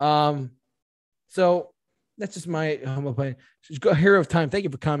 So that's just my humble opinion. Hero of Time, thank you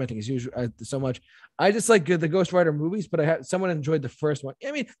for commenting as usual so much. I just like the Ghost Rider movies, but someone enjoyed the first one.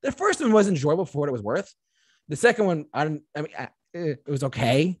 I mean, the first one was enjoyable for what it was worth. The second one, it was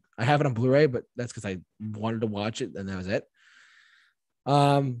okay. I have it on Blu-ray, but that's because I wanted to watch it, and that was it.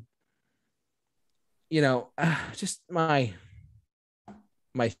 Just my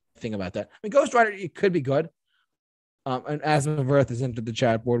thing about that. I mean, Ghost Rider, it could be good. And Asm of Earth has entered the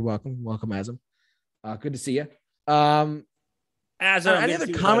chat board. Welcome, Asm. Good to see you. Asm, any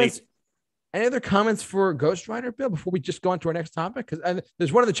other comments? Buddy. Any other comments for Ghost Rider, Bill, before we just go on to our next topic? Because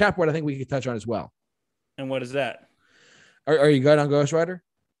there's one in the chat board I think we could touch on as well. And what is that? Are you good on Ghost Rider?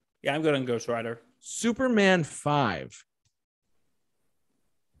 Yeah, I'm good on Ghost Rider. Superman 5.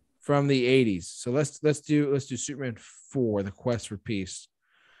 from the 80s. So let's do Superman 4, The Quest for Peace.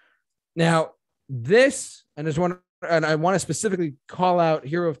 Now, this, and I want to specifically call out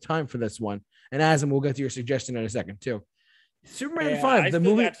Hero of Time for this one. And Azam, we'll get to your suggestion in a second too. Superman 5, the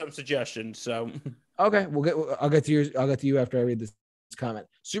movie. I got some suggestions. So okay, I'll get to you after I read this comment.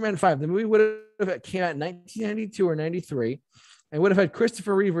 Superman 5, the movie would have came out in 1992 or 93, and would have had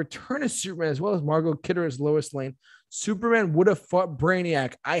Christopher Reeve return as Superman as well as Margot Kidder as Lois Lane. Superman would have fought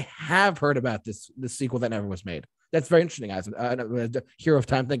Brainiac. I have heard about this sequel that never was made. That's very interesting, Azam. Hero of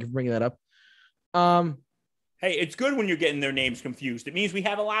Time, thank you for bringing that up. Hey, it's good when you're getting their names confused. It means we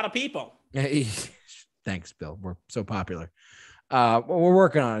have a lot of people. Thanks, Bill. We're so popular. We're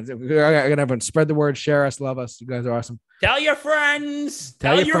working on it. We're gonna have spread the word, share us, love us. You guys are awesome. Tell your friends.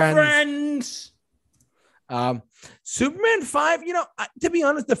 Tell your friends. Superman 5, to be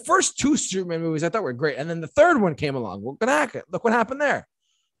honest, the first 2 Superman movies I thought were great. And then the third one came along. Look what happened there.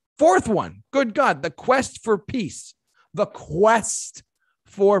 Fourth one, good God, The Quest for Peace. The Quest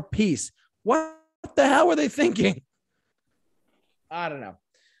for Peace. What the hell were they thinking? I don't know.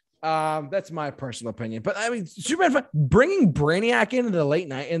 That's my personal opinion. But I mean, Superman 5, bringing Brainiac in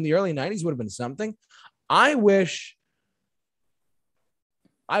the early 90s would have been something. I wish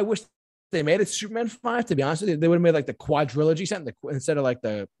they made it Superman 5, to be honest with you. They would have made like the quadrilogy set instead of like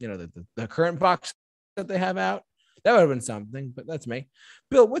the current box that they have out. That would have been something, but that's me.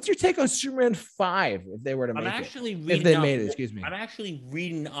 Bill, what's your take on Superman 5 if they were to make it? If they made it, excuse me. I'm actually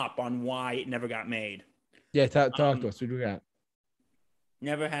reading up on why it never got made. Yeah, talk to us. What do we got?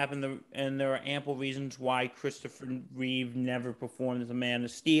 Never happened, and there are ample reasons why Christopher Reeve never performed as a Man of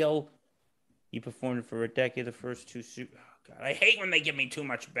Steel. He performed for a decade, the first 2 God, I hate when they give me too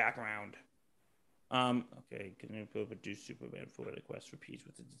much background. Okay, can you produce Superman 4, The Quest for Peace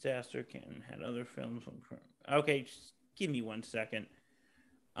with a disaster? Canton had other films. Okay, just give me 1 second.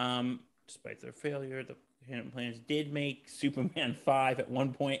 Despite their failure, the Canton plans did make Superman 5 at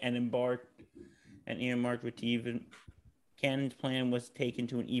one point and earmarked with even. Cannon's plan was taken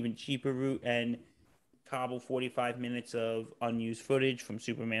to an even cheaper route and cobble 45 minutes of unused footage from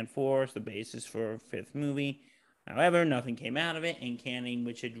Superman 4 as the basis for a 5th movie. However, nothing came out of it, and Cannon,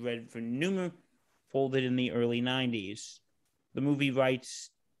 which had read for Newman, folded in the early 90s. The movie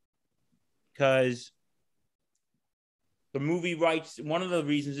rights, one of the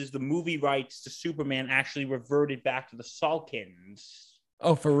reasons is the movie rights to Superman actually reverted back to the Salkinds.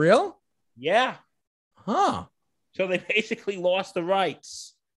 Oh, for real? Yeah. Huh. So they basically lost the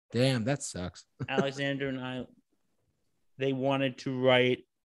rights. Damn, that sucks. Alexander and they wanted to write,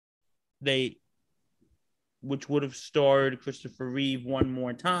 which would have starred Christopher Reeve one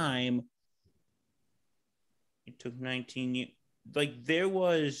more time. It took 19 years. Like there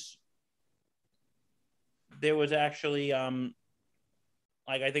was actually,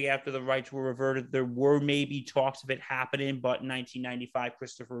 like I think after the rights were reverted, there were maybe talks of it happening, but in 1995,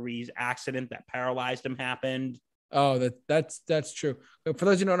 Christopher Reeve's accident that paralyzed him happened. Oh, that's true. For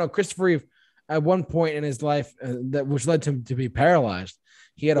those who don't know, Christopher Reeve, at one point in his life, which led him to be paralyzed,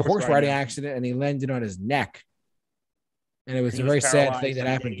 he had a horse riding accident and he landed on his neck, and it was a very sad thing that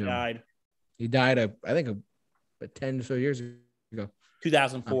happened to him. He died, I think, 10 or so years ago.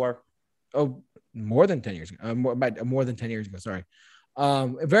 2004. More than 10 years ago. More than 10 years ago. Sorry.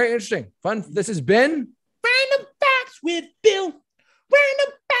 Very interesting, fun. This has been Random Facts with Bill.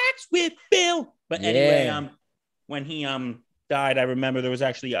 Random Facts with Bill. But anyway, when he died, I remember there was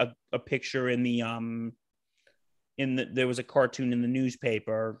actually a picture in the there was a cartoon in the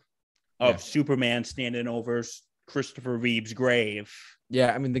newspaper of Superman standing over Christopher Reeve's grave.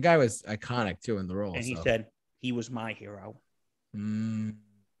 Yeah, I mean the guy was iconic too in the role. And he said he was my hero. And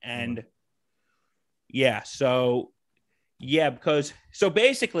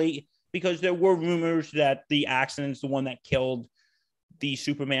because there were rumors that the accident's the one that killed the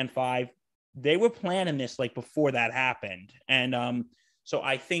Superman 5. They were planning this like before that happened. And so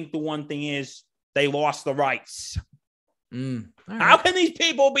I think the one thing is they lost the rights. Right. How can these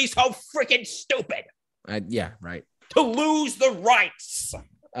people be so freaking stupid? Yeah, right. To lose the rights.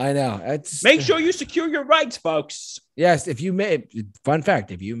 I know. Make sure you secure your rights, folks. Yes, fun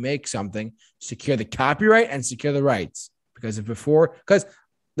fact, if you make something, secure the copyright and secure the rights. Because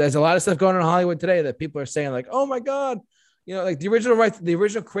there's a lot of stuff going on in Hollywood today that people are saying like, oh my God, like the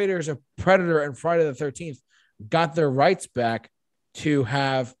original creators of Predator and Friday the 13th got their rights back to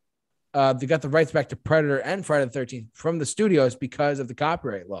have, they got the rights back to Predator and Friday the 13th from the studios because of the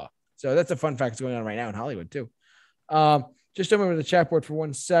copyright law. So that's a fun fact that's going on right now in Hollywood too. Just jump over to the chat board for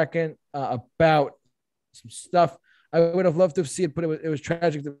 1 second about some stuff. I would have loved to see it, but it was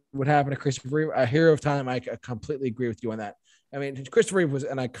tragic that what happened to Christopher Reeve, a Hero of Time. I completely agree with you on that. I mean, Christopher Reeve was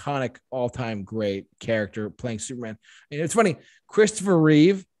an iconic all-time great character playing Superman. And it's funny, Christopher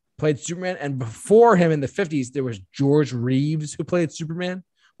Reeve played Superman, and before him in the 50s, there was George Reeves who played Superman,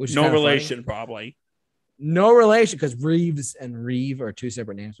 which is No kind of relation, funny. probably. No relation, because Reeves and Reeve are two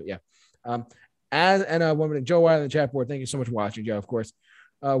separate names. But yeah, woman, Joe Wiley in the chat board. Thank you so much for watching, Joe. Of course.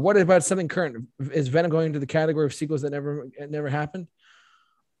 What about something current? Is Venom going into the category of sequels that never happened?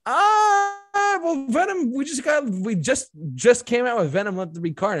 Well, Venom. We just came out with Venom: Let There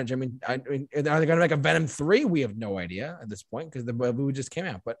Be Carnage. I mean, are they going to make a Venom 3? We have no idea at this point because the movie just came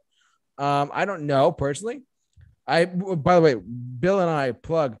out. But I don't know personally. By the way, Bill and I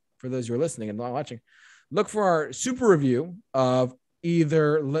plug for those who are listening and not watching. Look for our super review of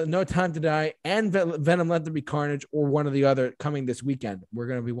either No Time to Die and Venom Let There Be Carnage, or one or the other, coming this weekend. We're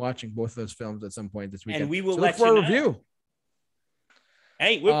going to be watching both of those films at some point this weekend. And we will look let for you a know. review.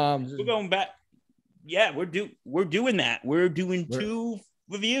 Hey, we're going back. Yeah, we're doing that. We're doing 2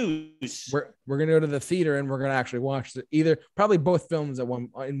 reviews. We're gonna go to the theater and we're gonna actually watch probably both films in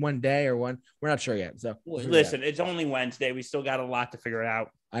one day or one. We're not sure yet. So listen, it's only Wednesday. We still got a lot to figure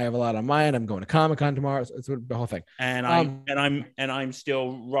out. I have a lot on mine. I'm going to Comic-Con tomorrow. So it's the whole thing. And I'm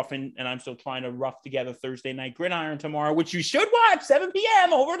still trying to rough together Thursday Night Gridiron tomorrow, which you should watch 7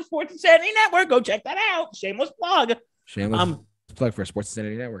 p.m. over the Sports Insanity Network. Go check that out. Shameless plug. Plug for Sports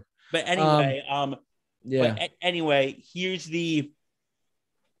Insanity Network. But anyway, yeah. But anyway, here's the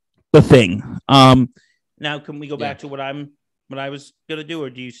thing. Now can we go back to what I was gonna do, or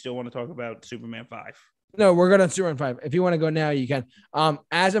do you still want to talk about Superman 5? No, we're going to Superman 5. If you want to go now, you can.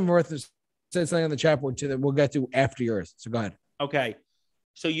 Adam Worth said something on the chat board too that we'll get to after yours. So go ahead. Okay.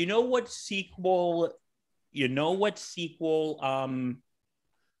 So you know what sequel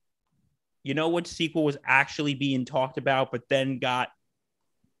was actually being talked about, but then got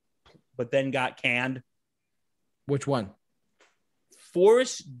canned? Which one?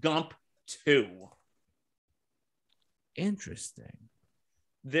 Forrest Gump 2. Interesting.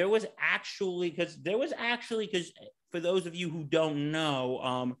 There was actually, because for those of you who don't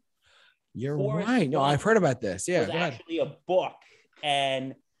know, you're Forrest right. No, Gump I've heard about this. Yeah, was actually a book,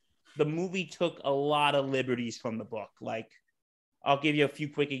 and the movie took a lot of liberties from the book. Like, I'll give you a few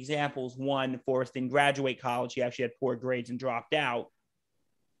quick examples. One, Forrest didn't graduate college. He actually had poor grades and dropped out.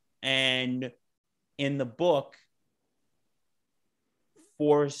 And in the book,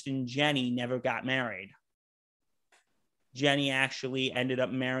 Forrest and Jenny never got married. Jenny actually ended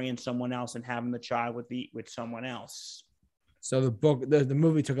up marrying someone else and having the child with someone else. So the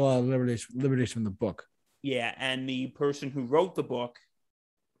movie took a lot of liberties from the book. Yeah, and the person who wrote the book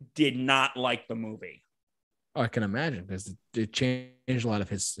did not like the movie. Oh, I can imagine, because it changed a lot of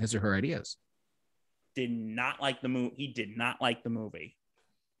his or her ideas. Did not like the movie. He did not like the movie.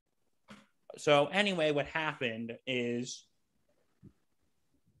 So anyway, what happened is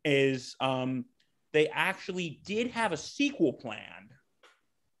they actually did have a sequel planned.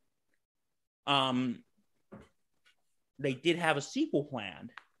 They did have a sequel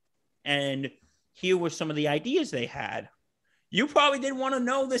planned. And here were some of the ideas they had. You probably didn't want to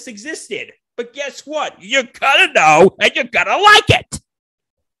know this existed, but guess what? You're gonna know, and you're gonna like it.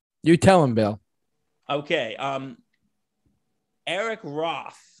 You tell him, Bill. Okay. Eric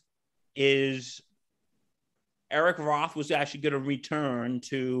Roth was actually going to return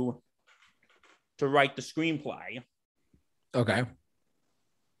to write the screenplay. Okay.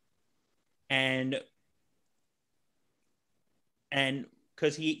 And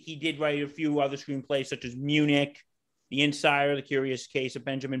because he did write a few other screenplays, such as Munich, The Insider, The Curious Case of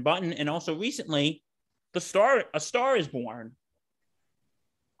Benjamin Button, and also recently, A Star Is Born.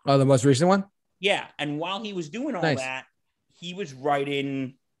 Oh, the most recent one? Yeah, and while he was doing all that, he was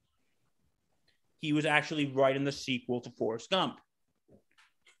actually writing the sequel to Forrest Gump.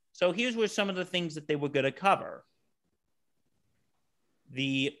 So here's where some of the things that they were going to cover.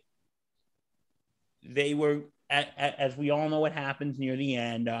 They were, as we all know what happens near the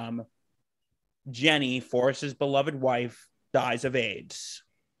end, Jenny, Forrest's beloved wife, dies of AIDS.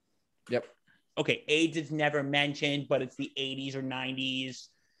 Yep. Okay, AIDS is never mentioned, but it's the 80s or 90s.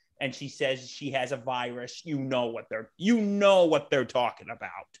 And she says she has a virus. You know what they're talking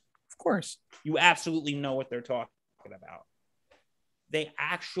about. Of course. You absolutely know what they're talking about. They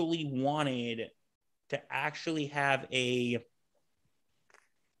actually wanted to have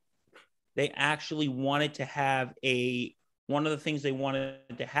one of the things they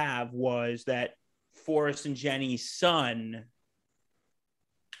wanted to have was that Forrest and Jenny's son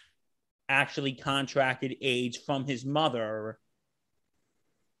actually contracted AIDS from his mother,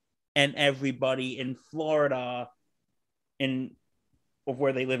 and everybody in Florida, of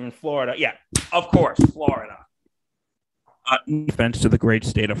where they live in Florida. Yeah, of course, Florida. No offense to the great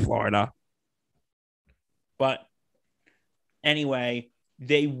state of Florida. But anyway,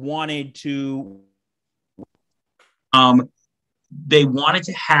 they wanted to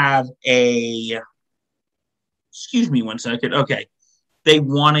have excuse me one second. Okay. They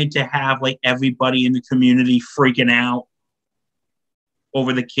wanted to have like everybody in the community freaking out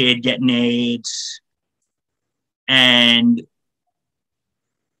over the kid getting AIDS and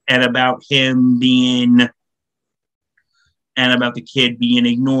about him being and about the kid being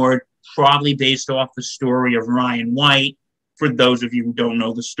ignored, probably based off the story of Ryan White. For those of you who don't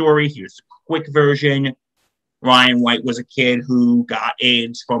know the story, here's a quick version. Ryan White was a kid who got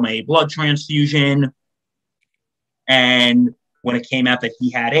AIDS from a blood transfusion. And when it came out that he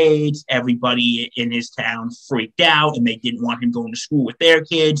had AIDS, everybody in his town freaked out and they didn't want him going to school with their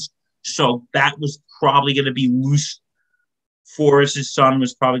kids. So that was probably going to be loose. Forrest's son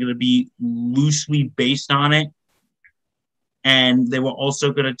was probably going to be loosely based on it. And they were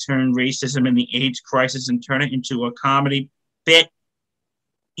also going to turn racism and the AIDS crisis and turn it into a comedy bit.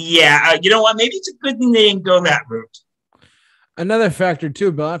 Yeah, you know what? Maybe it's a good thing they didn't go that route. Another factor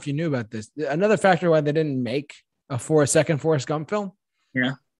too, Bill, if you knew about this, another factor why they didn't make a second Forrest Gump film,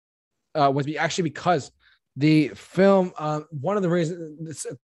 was because the film, one of the reasons,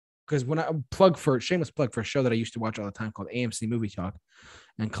 because when I shameless plug for a show that I used to watch all the time called AMC Movie Talk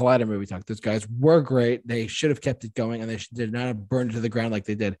and Collider Movie Talk. Those guys were great. They should have kept it going, and they did not have burned it to the ground like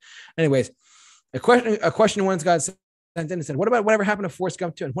they did. Anyways, a question one guy sent in and said, "What about whatever happened to Forrest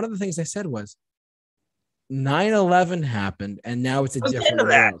Gump 2?" And one of the things they said was, 9/11 happened, and now it's a different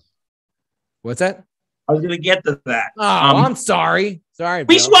world. What's that? I was going to get to that. Oh, I'm sorry. Sorry,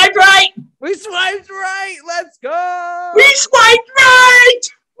 we Bill. swiped right. We swiped right. Let's go. We swiped right.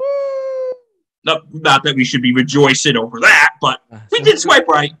 No, not that we should be rejoicing over that, but we did swipe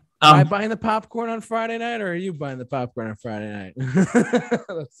right. Am I buying the popcorn on Friday night, or are you buying the popcorn on Friday night?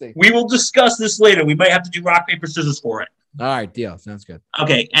 Let's see. We will discuss this later. We might have to do rock, paper, scissors for it. All right, deal. Sounds good.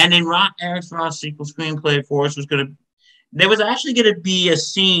 Okay, and in Eric Ross' sequel screenplay, there was actually going to be a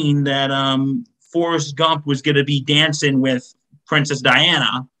scene that Forrest Gump was going to be dancing with Princess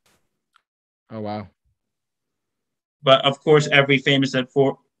Diana. Oh, wow. But, of course, every famous that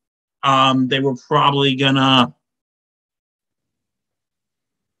they were probably going to...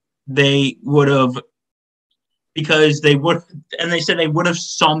 They would have... Because they would... And they said they would have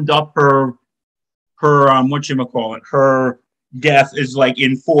summed up her whatchamacallit, her death is like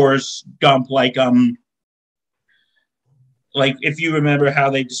in Forrest Gump, like if you remember how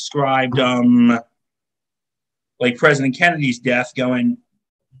they described like President Kennedy's death, going,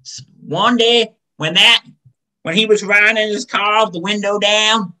 one day when he was riding in his car with the window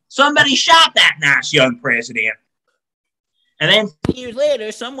down, somebody shot that nice young president. And then years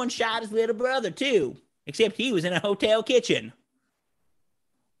later, someone shot his little brother too, except he was in a hotel kitchen.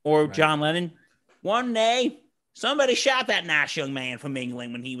 Or right. John Lennon, one day somebody shot that nice young man from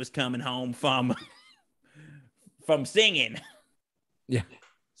England when he was coming home from singing. Yeah.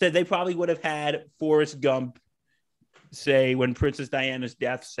 So they probably would have had Forrest Gump say, when Princess Diana's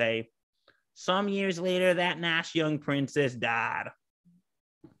death, say, some years later, that nice young princess died.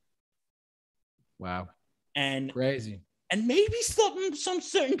 Wow. And crazy. And maybe some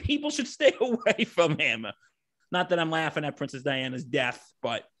certain people should stay away from him. Not that I'm laughing at Princess Diana's death,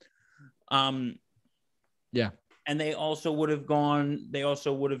 but yeah. And they also would have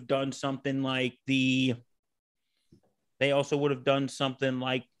done something like the they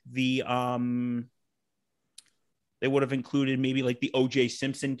would have included maybe like the O.J.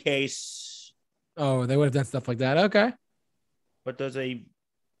 Simpson case. Oh, they would have done stuff like that. Okay. But there's a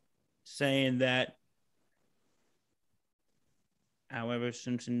saying that, however,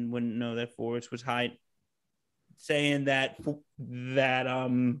 Simpson wouldn't know that Forrest was hiding, saying that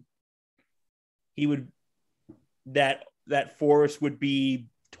Forrest would be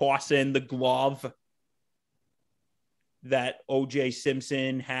tossing the glove that O.J.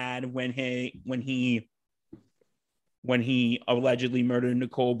 Simpson had when he allegedly murdered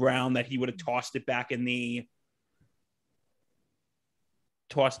Nicole Brown, that he would have tossed it back in the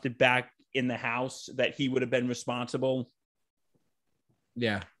house, that he would have been responsible.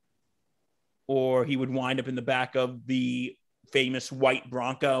 Yeah. Or he would wind up in the back of the famous white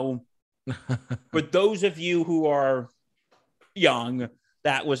Bronco. For those of you who are young,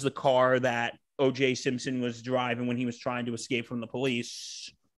 that was the car that O.J. Simpson was driving when he was trying to escape from the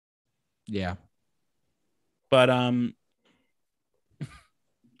police. Yeah. But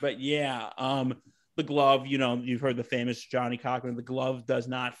yeah, the glove, you've heard the famous Johnny Cochran, the glove does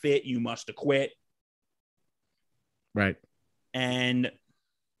not fit, you must acquit. Right. And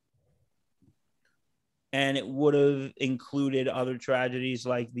And it would have included other tragedies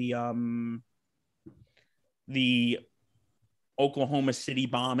like the Oklahoma City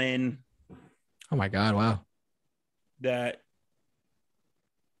bombing. Oh my God! Wow. That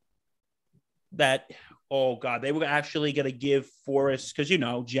oh God, they were actually going to give Forrest, because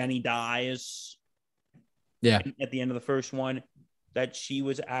Jenny dies. Yeah. At the end of the first one, that she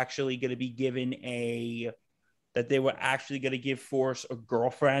was actually going to be given that they were actually going to give Forrest a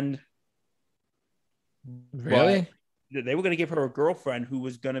girlfriend. Really? But they were going to give her a girlfriend who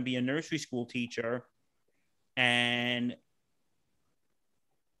was going to be a nursery school teacher, and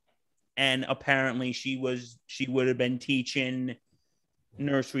apparently she would have been teaching the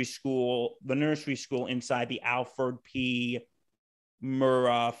nursery school inside the Alfred P.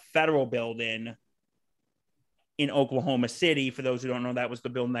 Murrah Federal Building in Oklahoma City. For those who don't know, that was the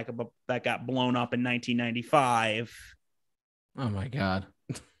building that got blown up in 1995. Oh my God.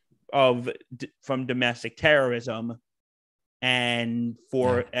 From domestic terrorism, and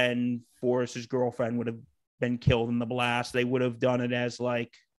Forrest's girlfriend would have been killed in the blast. They would have done it as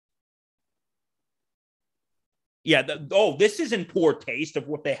like, this is in poor taste of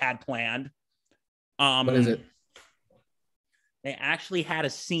what they had planned. What is it? They actually had a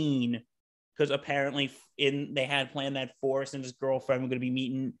scene, because apparently they had planned that Forrest and his girlfriend were going to be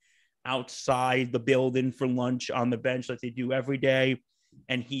meeting outside the building for lunch on the bench like they do every day.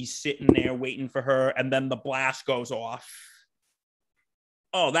 And he's sitting there waiting for her, and then the blast goes off.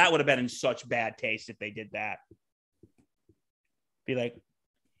 Oh, that would have been in such bad taste if they did that. Be like,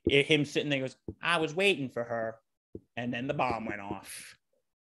 him sitting there goes, I was waiting for her, and then the bomb went off.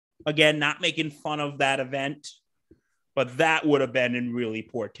 Again, not making fun of that event, but that would have been in really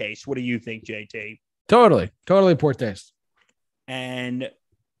poor taste. What do you think, JT? Totally poor taste. And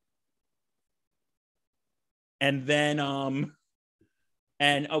then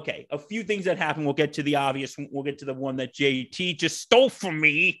and okay, a few things that happened. We'll get to the obvious. We'll get to the one that JT just stole from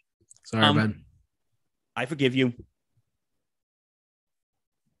me. Sorry, man. I forgive you.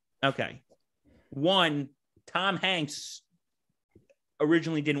 Okay. One, Tom Hanks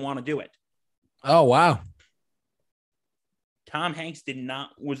originally didn't want to do it. Oh, wow. Tom Hanks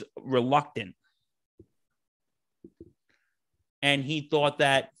was reluctant. And he thought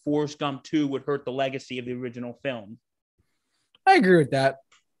that Forrest Gump 2 would hurt the legacy of the original film. I agree with that.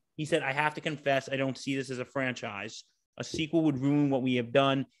 He said, I have to confess, I don't see this as a franchise. A sequel would ruin what we have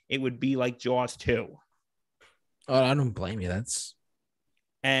done. It would be like Jaws 2. Oh, I don't blame you.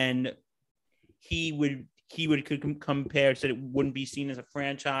 And he would compare, said it wouldn't be seen as a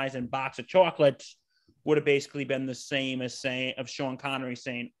franchise, and Box of Chocolates would have basically been the same as saying of Sean Connery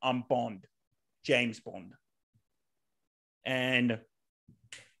saying, I'm Bond, James Bond. And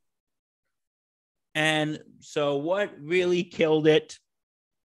so what really killed it,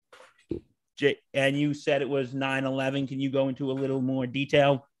 and you said it was 9/11. Can you go into a little more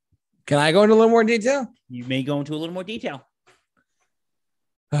detail? Can I go into a little more detail? You may go into a little more detail.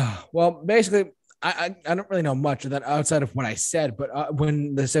 Well, basically, I don't really know much of that outside of what I said, but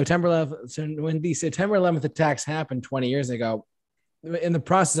when the September 11th attacks happened 20 years ago, in the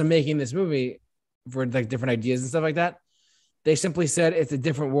process of making this movie for like different ideas and stuff like that, they simply said it's a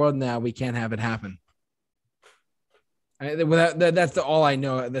different world now. We can't have it happen. That's all I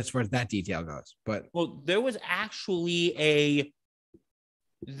know as far as that detail goes. But there was actually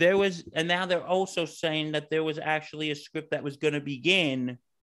and now they're also saying that there was actually a script that was going to begin.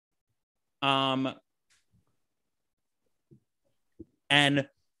 And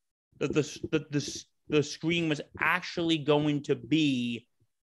the screen was actually going to be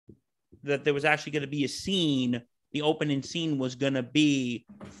that there was actually going to be a scene. The opening scene was going to be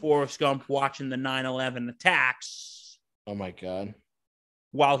Forrest Gump watching the 9/11 attacks. Oh my God.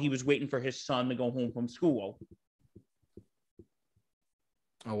 While he was waiting for his son to go home from school.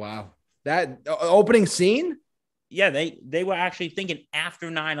 Oh, wow. That opening scene? Yeah, they were actually thinking after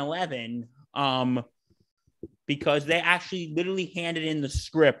 9/11, because they actually literally handed in the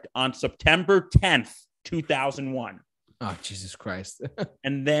script on September 10th, 2001. Oh, Jesus Christ.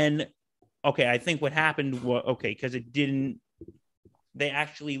 And then, okay, I think what happened was, because they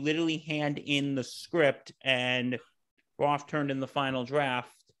actually literally hand in the script, and Roth turned in the final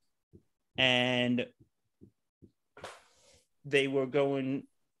draft, and they were going,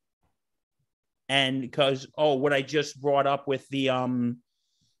 and because, what I just brought up with the,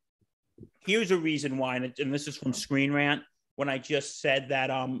 here's a reason why, and this is from Screen Rant, when I just said that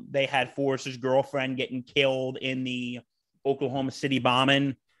they had Forrest's girlfriend getting killed in the Oklahoma City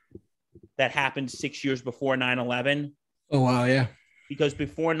bombing that happened 6 years before 9/11. Oh, wow, yeah. Because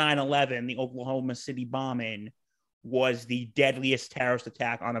before 9/11, the Oklahoma City bombing was the deadliest terrorist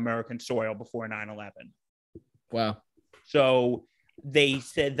attack on American soil before 9/11. Wow. So they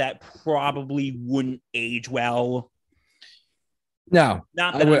said that probably wouldn't age well. No,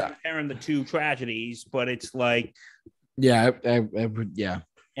 Not I that would. I'm comparing the two tragedies, but it's like, Yeah, I would. Yeah.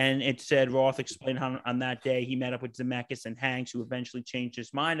 and it said Roth explained how on that day he met up with Zemeckis and Hanks, who eventually changed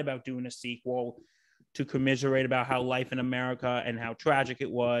his mind about doing a sequel to commiserate about how life in America and how tragic it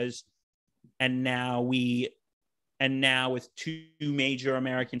was. And now with two major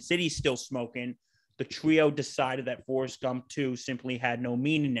American cities still smoking, the trio decided that Forrest Gump 2 simply had no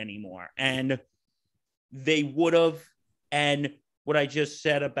meaning anymore. And they would have, and what I just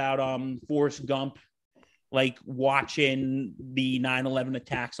said about Forrest Gump, like watching the 9/11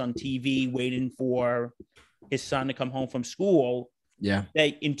 attacks on TV, waiting for his son to come home from school. Yeah.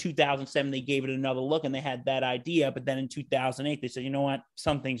 In 2007, they gave it another look and they had that idea. But then in 2008, they said, you know what?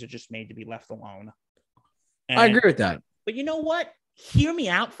 Some things are just made to be left alone. I agree with that. But you know what? Hear me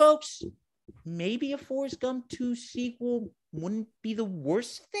out, folks. Maybe a Forrest Gump 2 sequel wouldn't be the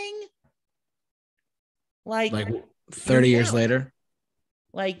worst thing. Like 30 years later.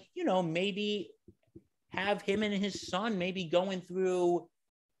 Like, maybe have him and his son maybe going through,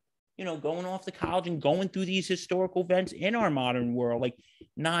 going off to college and going through these historical events in our modern world, like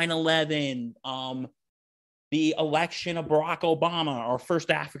 9/11, the election of Barack Obama, our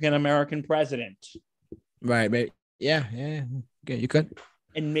first African-American president. Right. Maybe. Yeah. You could.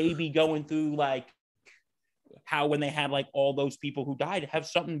 And maybe going through like how when they had like all those people who died, have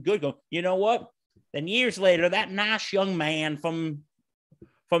something good go, you know what? Then years later, that nice young man from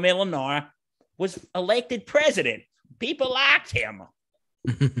Illinois was elected president. People liked him.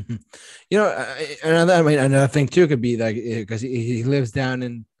 Another thing too could be like, because he lives down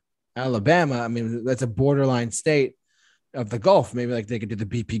in Alabama. I mean, that's a borderline state of the Gulf. Maybe like they could do the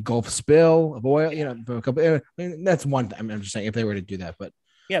BP Gulf spill of oil. For a couple. I mean, that's one thing. I'm just saying if they were to do that, but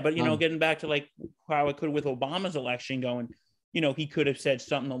yeah. But getting back to like how it could with Obama's election going, he could have said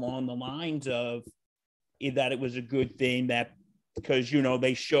something along the lines of that it was a good thing that because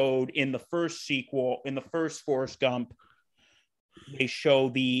they showed in the first sequel, in the first Forrest Gump, they show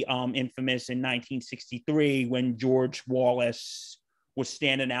the infamous in 1963 when George Wallace was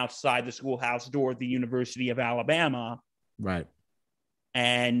standing outside the schoolhouse door at the University of Alabama. Right.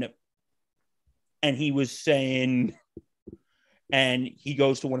 And he was saying, and he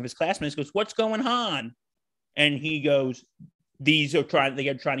goes to one of his classmates, goes, "What's going on?" And he goes, they are trying to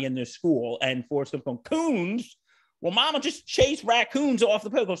get into school. And Forrest Gump going, "Coons? Well, Mama just chased raccoons off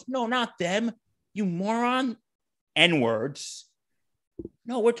the pole." Goes, "No, not them, you moron." N-words.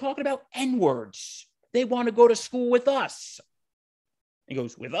 "No, we're talking about N-words. They want to go to school with us." He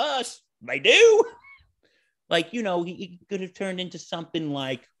goes, "With us? They do?" Like, he could have turned into something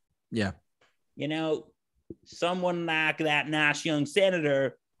like, yeah, someone like that nice young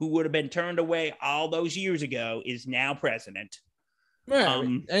senator who would have been turned away all those years ago is now president.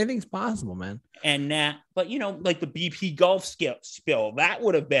 Right. Anything's possible, man. And but like the BP Gulf spill, that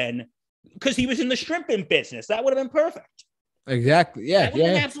would have been because he was in the shrimping business. That would have been perfect. Exactly. Yeah. That would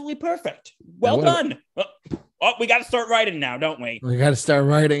have been absolutely perfect. Well done. Oh, we got to start writing now, don't we? We got to start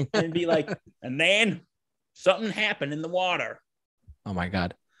writing. And be like, and then something happened in the water. Oh my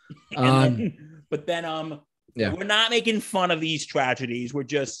God. But then, yeah, we're not making fun of these tragedies. We're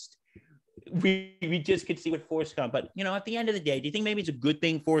just, we just could see what Forrest Gump. But at the end of the day, do you think maybe it's a good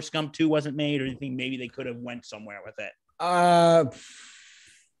thing Forrest Gump 2 wasn't made, or do you think maybe they could have went somewhere with it?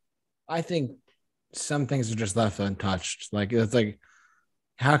 I think some things are just left untouched. Like it's like,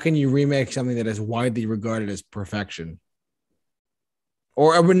 how can you remake something that is widely regarded as perfection?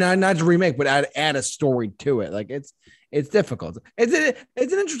 Or not to remake, but add a story to it. Like it's difficult. It's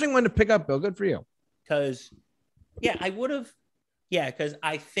an interesting one to pick up, Bill. Good for you. Because, I would have. Yeah, because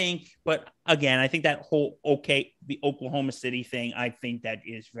I think, but again, I think that whole the Oklahoma City thing, I think that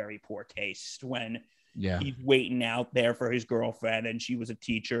is very poor taste when he's waiting out there for his girlfriend and she was a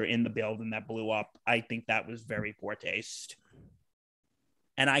teacher in the building that blew up. I think that was very poor taste.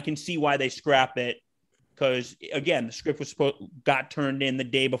 And I can see why they scrap it. Because, again, the script got turned in the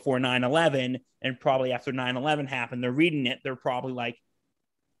day before 9/11, and probably after 9/11 happened, they're reading it. They're probably like,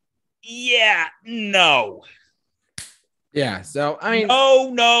 yeah, no. Yeah, so, I mean.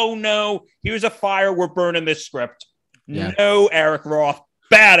 No. Here's a fire. We're burning this script. Yeah. No, Eric Roth.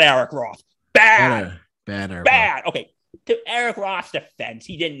 Bad Eric Roth. Bad. Bad. Okay. To Eric Roth's defense,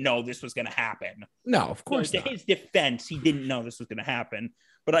 he didn't know this was going to happen. No, of course not. To his defense, he didn't know this was going to happen.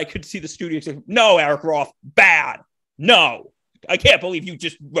 But I could see the studio saying, "No, Eric Roth, bad. No, I can't believe you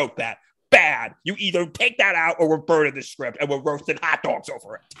just wrote that. Bad. You either take that out or we're burning the script and we're roasting hot dogs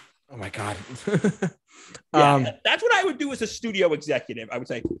over it." Oh my God. That's what I would do as a studio executive. I would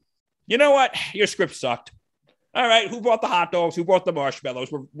say, "You know what? Your script sucked. All right, who brought the hot dogs? Who brought the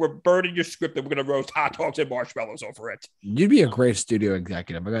marshmallows? We're burning your script and we're going to roast hot dogs and marshmallows over it. You'd be a great studio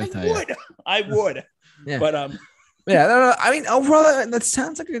executive. I gotta tell you. I would. Yeah. But yeah. No, I mean, overall, this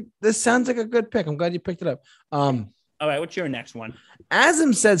sounds like a good pick. I'm glad you picked it up. All right, what's your next one?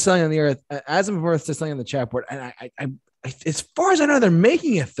 Asm said something on the earth. Asm of Earth said something on the chat board, and I, as far as I know, they're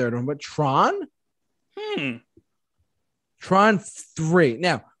making a third one. But Tron, Tron 3.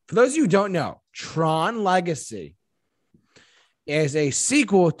 Now, for those of you who don't know, Tron Legacy is a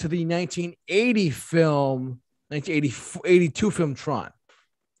sequel to the 1982 film Tron.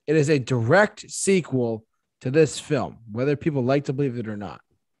 It is a direct sequel to this film, whether people like to believe it or not.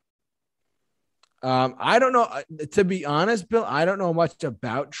 I don't know. To be honest, Bill, I don't know much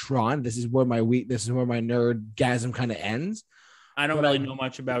about Tron. This is where my nerdgasm kind of ends. I don't really know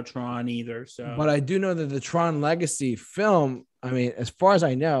much about Tron either. So, but I do know that the Tron Legacy film, I mean, as far as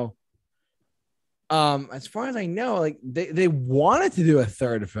I know, like they wanted to do a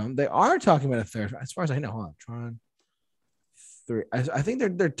third film. They are talking about a third. As far as I know, hold on, Tron 3. I think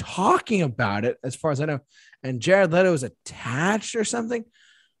they're talking about it. As far as I know, and Jared Leto is attached or something.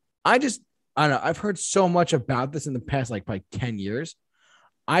 I don't know. I've heard so much about this in the past, like probably 10 years.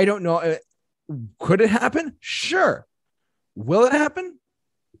 I don't know. Could it happen? Sure. Will it happen?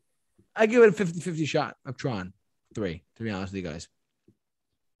 I give it a 50-50 shot of Tron 3, to be honest with you guys.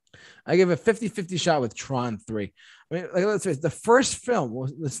 I give it a 50-50 shot with Tron 3. I mean, like, let's say the first film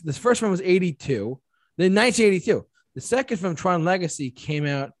was this first one was 82, then 1982. The second film, Tron Legacy, came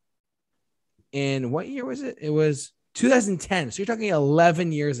out in what year was it? It was 2010. So you're talking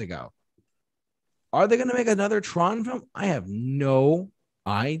 11 years ago. Are they going to make another Tron film? I have no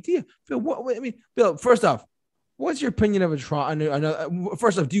idea. Bill, first off, what's your opinion of a Tron?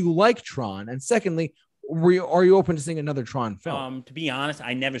 First off, do you like Tron? And secondly, are you open to seeing another Tron film? To be honest,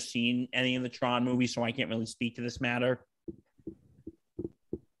 I never seen any of the Tron movies, so I can't really speak to this matter.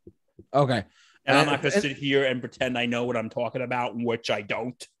 Okay. And I'm not going to sit here and pretend I know what I'm talking about, which I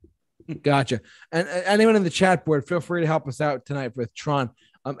don't. Gotcha. And anyone in the chat board, feel free to help us out tonight with Tron.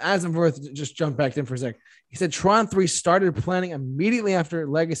 Asm Worth just jumped back in for a sec. He said Tron 3 started planning immediately after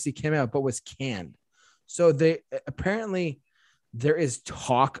Legacy came out, but was canned. So they apparently there is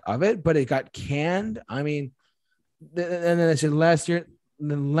talk of it, but it got canned. I mean, and then they said last year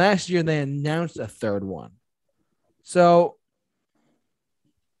they announced a third one. So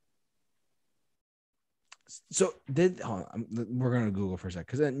we're going to Google for a sec,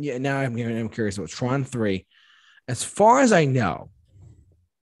 because now I'm curious about Tron 3. As far as I know,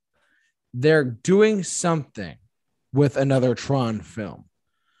 they're doing something with another Tron film.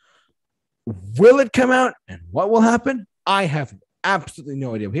 Will it come out and what will happen? I have absolutely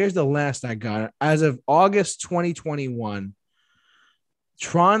no idea. Here's the last I got. As of August 2021,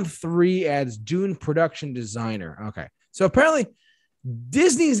 Tron 3 adds Dune production designer. Okay. So apparently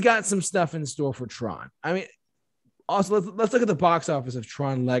Disney's got some stuff in store for Tron. I mean, also let's look at the box office of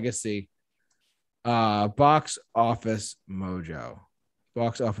Tron Legacy. Box Office Mojo.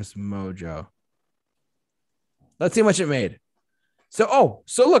 Let's see how much it made. So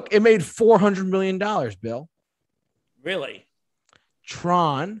look, it made $400 million, Bill. Really?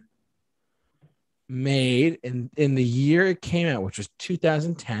 Tron made in the year it came out, which was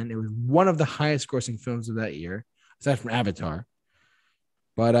 2010. It was one of the highest grossing films of that year, aside from Avatar.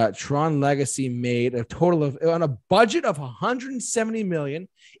 But Tron Legacy made a total of, on a budget of $170 million,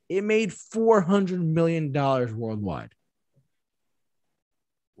 it made $400 million worldwide.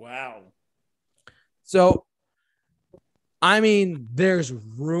 Wow. So, I mean, there's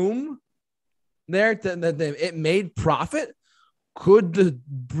room there that it made profit. Could the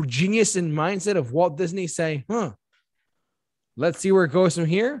genius and mindset of Walt Disney say, let's see where it goes from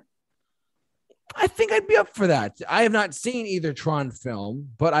here? I think I'd be up for that. I have not seen either Tron film,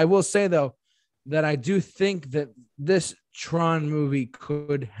 but I will say, though, that I do think that this Tron movie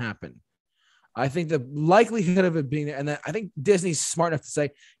could happen. I think the likelihood of it being there, and that I think Disney's smart enough to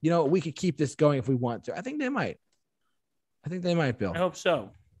say, we could keep this going if we want to. I think they might. Bill. I hope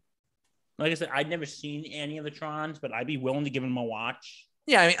so. Like I said, I'd never seen any of the Trons, but I'd be willing to give them a watch.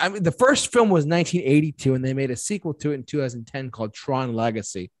 Yeah, I mean, the first film was 1982, and they made a sequel to it in 2010 called Tron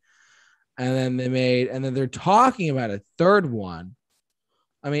Legacy. And then they're talking about a third one.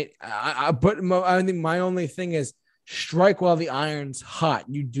 I mean, I think my only thing is strike while the iron's hot.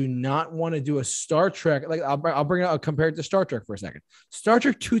 You do not want to do a Star Trek. Like I'll compare it to Star Trek for a second. Star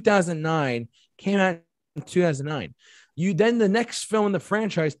Trek 2009 came out in 2009. Then the next film in the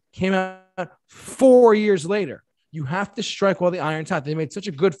franchise came out 4 years later. You have to strike while the iron's hot. They made such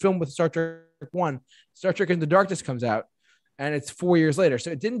a good film with Star Trek 1. Star Trek Into Darkness comes out. and it's 4 years later.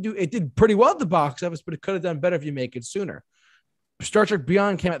 So it did pretty well at the box office, but it could have done better if you make it sooner. Star Trek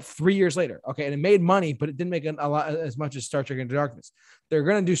Beyond came out 3 years later. Okay. And it made money, but it didn't make a lot as much as Star Trek Into Darkness. They're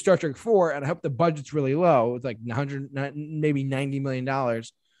going to do Star Trek 4, and I hope the budget's really low. It's like 100, maybe $90 million.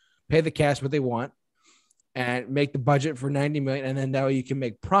 Pay the cast what they want and make the budget for 90 million. And then that way you can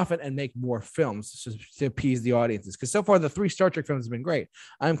make profit and make more films to appease the audiences. Because so far, the 3 Star Trek films have been great.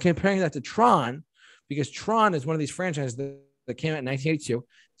 I'm comparing that to Tron because Tron is one of these franchises that came out in 1982,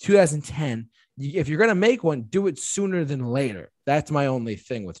 2010. If you're going to make one, do it sooner than later. That's my only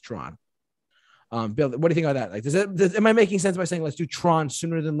thing with Tron. Bill, what do you think about that? Like, am I making sense by saying let's do Tron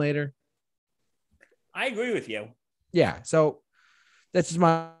sooner than later? I agree with you. Yeah. So that's just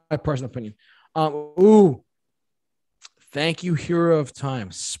my personal opinion. Thank you, Hero of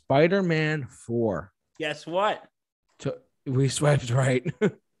Time. Spider-Man 4. Guess what? We swiped right.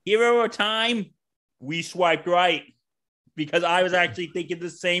 Hero of Time, we swiped right because I was actually thinking the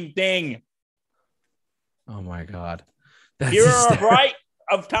same thing. Oh my God.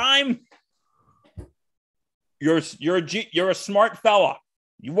 Of Time. You're a smart fella.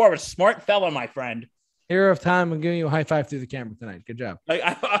 You are a smart fella, my friend. Hero of Time. I'm giving you a high five through the camera tonight. Good job. We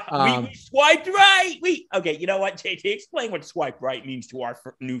swiped right. Okay. You know what, JT? Explain what swipe right means to our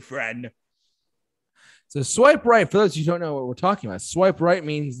new friend. So swipe right, for those who don't know what we're talking about, swipe right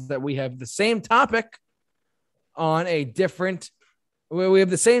means that we have the same topic on a different. We have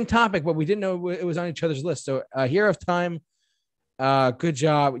the same topic, but we didn't know it was on each other's list. So Hero of Time. Good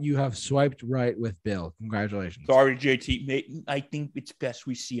job. You have swiped right with Bill. Congratulations. Sorry, JT. I think it's best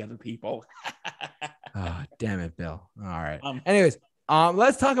we see other people. Oh, damn it, Bill. All right. Anyways,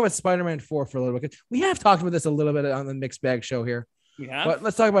 let's talk about Spider-Man 4 for a little bit. We have talked about this a little bit on the Mixed Bag show here. Yeah. But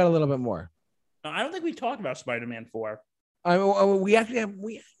let's talk about it a little bit more. I don't think we talked about Spider-Man 4. We actually have.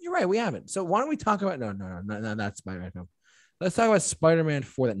 You're right. We haven't. So why don't we talk about? No. That's Spider-Man film. Let's talk about Spider-Man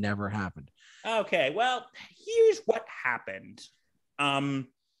 4 that never happened. Okay. Well, here's what happened.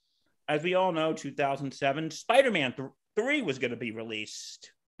 As we all know, 2007, Spider-Man 3 was going to be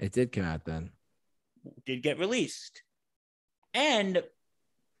released. It did come out then. Did get released. And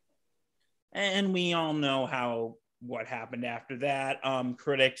we all know what happened after that.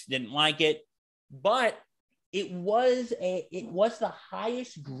 Critics didn't like it, but it was the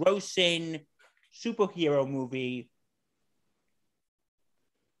highest grossing superhero movie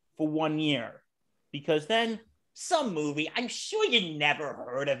for 1 year, because then some movie, I'm sure you never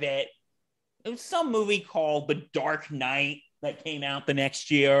heard of it. It was some movie called The Dark Knight that came out the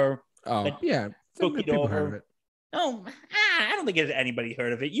next year. Oh, yeah. Took it over. Heard of it. Oh, I don't think anybody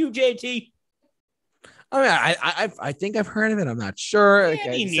heard of it. You, JT? I mean, I think I've heard of it. I'm not sure.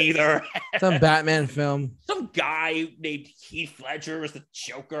 Yeah, me neither. Some Batman film. Some guy named Heath Ledger is the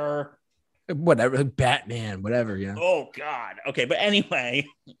Joker. Whatever. Batman, whatever, yeah. Oh, God. Okay, but anyway,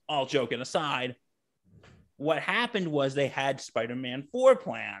 all joking aside, what happened was they had Spider-Man 4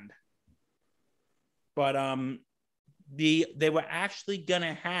 planned. But they were actually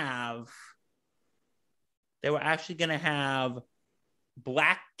gonna have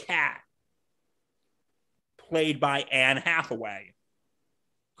Black Cat played by Anne Hathaway.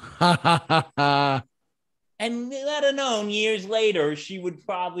 And let alone years later, she would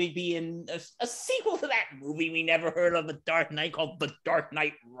probably be in a sequel to that movie we never heard of, The Dark Knight, called The Dark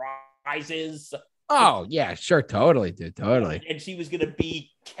Knight Rises. Oh, yeah, sure. Totally, dude. Totally. And she was going to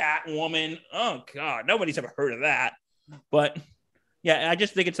be Catwoman. Oh, God. Nobody's ever heard of that. But, yeah, I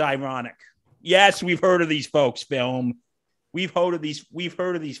just think it's ironic. Yes, we've heard of these folks film. We've heard of these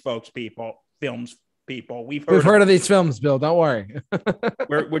folks films. We've heard of these films, Bill. Don't worry.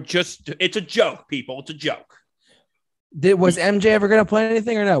 we're just, it's a joke, people. It's a joke. Was MJ ever going to play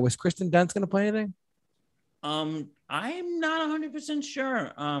anything or no? Was Kristen Dunst going to play anything? I'm not 100%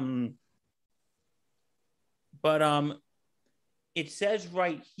 sure. But it says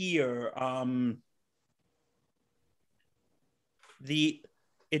right here,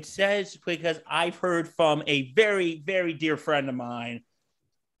 it says, because I've heard from a very, very dear friend of mine,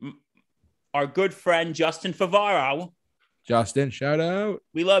 our good friend Justin Favaro. Justin, shout out.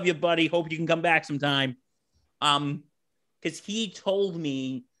 We love you, buddy. Hope you can come back sometime. Because he told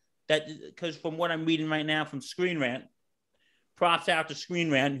me that, because from what I'm reading right now from Screen Rant, props out to Screen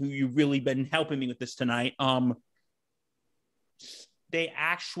Rant, who you've really been helping me with this tonight. They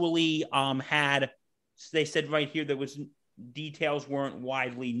actually they said right here there was details weren't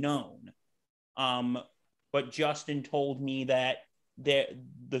widely known. But Justin told me that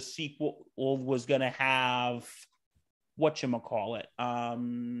the sequel was going to have whatchamacallit.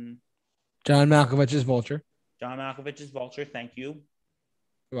 John Malkovich's Vulture. John Malkovich's Vulture. Thank you.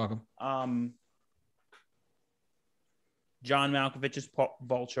 You're welcome. John Malkovich is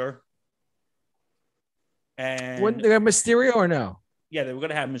Vulture. And When they got Mysterio or no? yeah, they were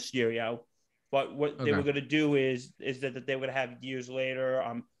gonna have Mysterio, but what they were gonna do is that they were gonna have years later.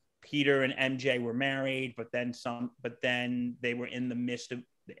 Peter and MJ were married, but then they were in the midst of,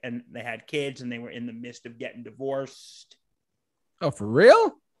 and they had kids, and they were in the midst of getting divorced. Oh, for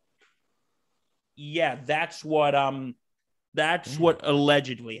real? Yeah, that's what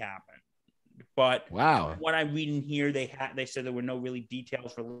allegedly happened. But wow, what I'm reading here, they said there were no really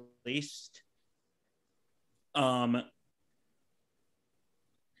details released.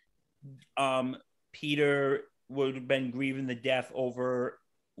 Peter would have been grieving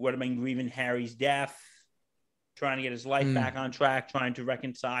Harry's death, trying to get his life back on track, trying to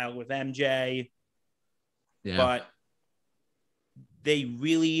reconcile with MJ. Yeah. But they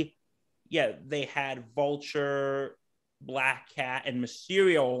had Vulture, Black Cat, and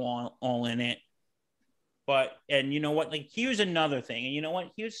Mysterio all in it. But, and you know what? Like, here's another thing. And you know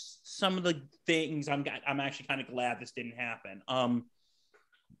what? Here's some of the things I'm actually kind of glad this didn't happen.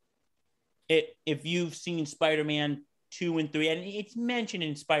 If you've seen Spider-Man 2 and 3, and it's mentioned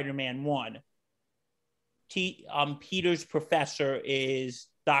in Spider-Man 1, Peter's professor is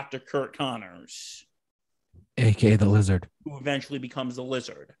Dr. Kurt Connors, aka the Lizard, who eventually becomes the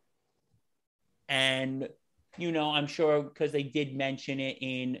Lizard. And, you know, I'm sure because they did mention it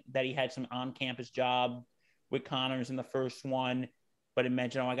in that he had some on-campus job with Connors in the first one, but it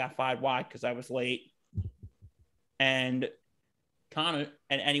mentioned, I got fired. Why? Because I was late. And Connor,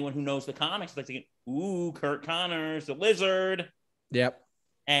 and anyone who knows the comics, like thinking, ooh, Kurt Connors, the Lizard. Yep.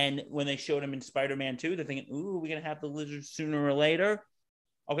 And when they showed him in Spider-Man 2, they're thinking, ooh, we're going to have the Lizard sooner or later.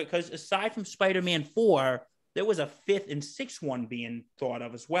 Okay, because aside from Spider-Man 4, there was a 5th and 6th one being thought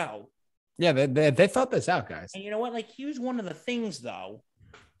of as well. Yeah, they thought this out, guys. And you know what? Like, here's one of the things, though.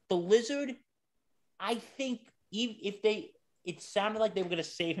 The Lizard, I think, it sounded like they were going to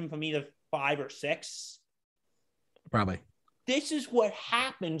save him from either 5 or 6. Probably. This is what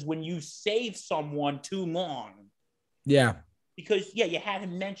happens when you save someone too long. Yeah. Because, yeah, you had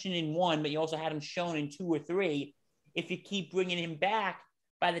him mentioned in 1, but you also had him shown in 2 or 3. If you keep bringing him back,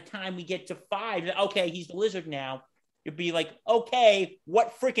 by the time we get to 5, okay, he's the Lizard now. You'd be like, okay,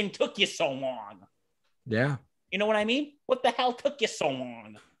 what freaking took you so long? Yeah. You know what I mean? What the hell took you so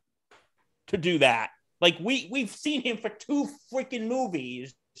long to do that? Like, we've seen him for 2 freaking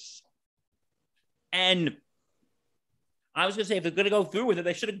movies. And I was going to say, if they're going to go through with it,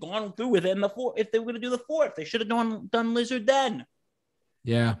 they should have gone through with it in the 4th. If they were going to do the 4th, they should have done Lizard then.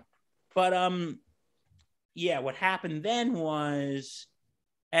 Yeah. But, yeah, what happened then was,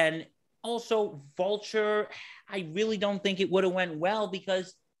 and also Vulture, I really don't think it would have went well,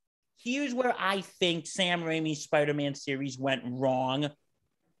 because here's where I think Sam Raimi's Spider-Man series went wrong.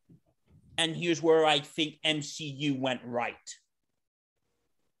 And here's where I think MCU went right.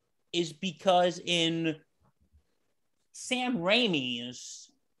 Is because in Sam Raimi's,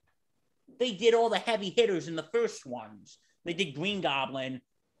 they did all the heavy hitters in the first ones. They did Green Goblin.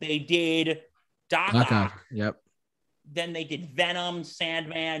 They did Doc Ock. Yep. Then they did Venom,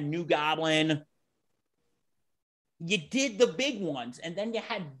 Sandman, New Goblin. You did the big ones. And then you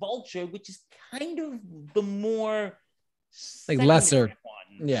had Vulture, which is kind of the more like lesser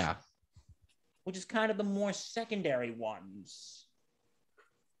ones. Yeah. Which is kind of the more secondary ones.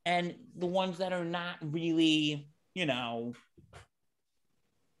 And the ones that are not really, you know,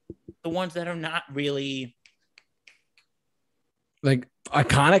 the ones that are not really like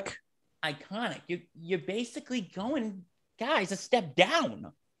iconic. You're basically going, guys, a step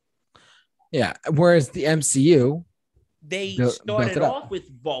down. Yeah. Whereas the MCU, they started off with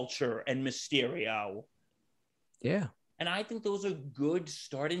Vulture and Mysterio. Yeah. And I think those are good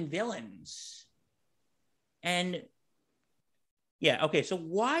starting villains. And yeah, okay, so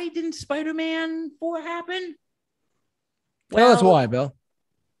why didn't Spider-Man 4 happen? Tell us why, Bill.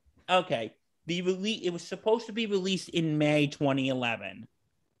 Okay. It was supposed to be released in May 2011.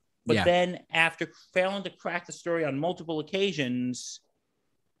 But then after failing to crack the story on multiple occasions,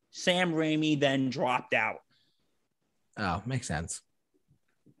 Sam Raimi then dropped out. Oh, makes sense.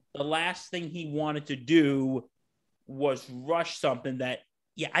 The last thing he wanted to do was rush something that,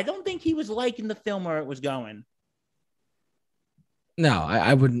 I don't think he was liking the film where it was going. No,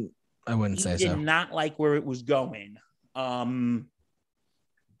 I wouldn't say so. He did not like where it was going.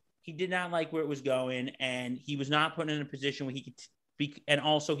 He did not like where it was going, and he was not put in a position where he could speak. And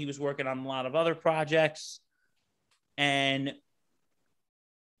also, he was working on a lot of other projects. And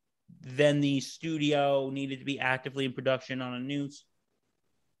then the studio needed to be actively in production on a new.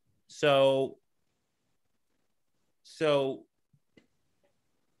 So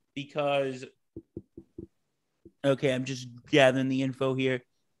because Okay, I'm just gathering the info here.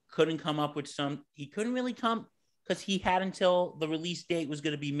 Couldn't come up with he couldn't really come because he had until the release date was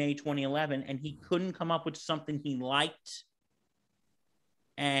going to be May 2011, and he couldn't come up with something he liked.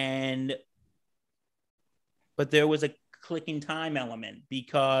 But there was a clicking time element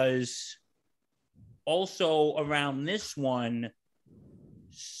because also around this one,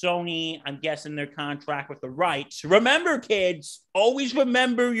 Sony, I'm guessing their contract with the rights. Remember, kids, always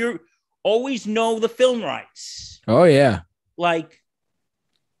know the film rights. Oh yeah. Like,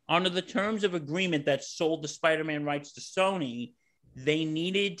 under the terms of agreement that sold the Spider-Man rights to Sony, they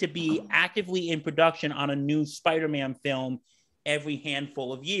needed to be actively in production on a new Spider-Man film every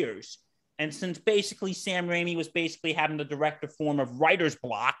handful of years. And since basically Sam Raimi was basically having the director form of writer's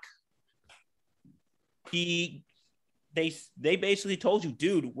block, they basically told you,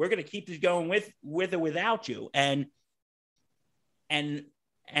 dude, we're going to keep this going with or without you. And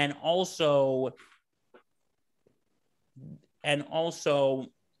also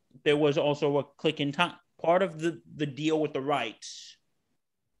there was also a click in time. Part of the deal with the rights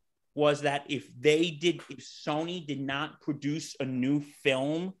was that if Sony did not produce a new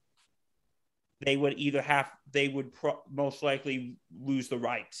film, they would most likely lose the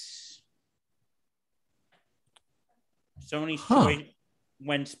rights. Sony's choice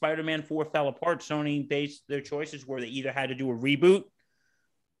when Spider-Man 4 fell apart, Sony based their choices where they either had to do a reboot,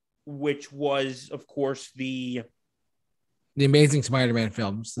 which was, of course, the Amazing Spider-Man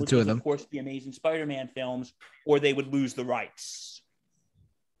films, the two of them. Of course, the Amazing Spider-Man films, or they would lose the rights.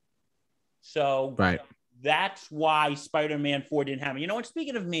 So that's why Spider-Man 4 didn't happen. You know what?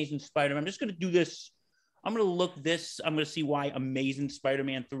 Speaking of Amazing Spider-Man, I'm just going to do this. I'm going to look this. I'm going to see why Amazing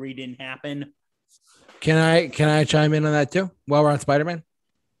Spider-Man 3 didn't happen. Can I chime in on that too while we're on Spider-Man?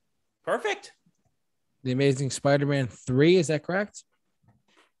 Perfect. The Amazing Spider-Man 3, is that correct?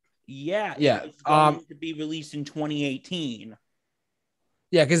 Yeah. Yeah. It's going to be released in 2018.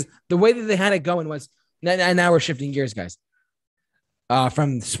 Yeah, because the way that they had it going was now we're shifting gears, guys.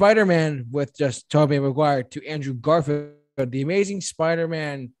 From Spider-Man with just Tobey Maguire to Andrew Garfield, The Amazing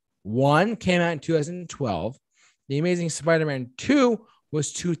Spider-Man 1 came out in 2012. The Amazing Spider-Man 2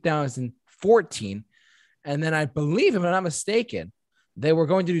 was 2014. And then I believe, if I'm not mistaken, they were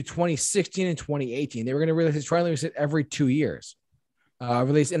going to do 2016 and 2018. They were going to release it every 2 years.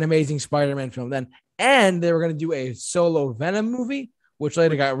 Release an Amazing Spider-Man film then. And they were going to do a solo Venom movie, which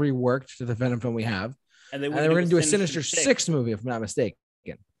later got reworked to the Venom film we have. And they were going to do a Sinister Six movie, if I'm not mistaken.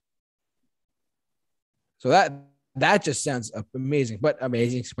 So that just sounds amazing. But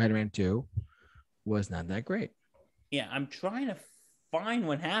Amazing Spider-Man 2 was not that great. Yeah, I'm trying to find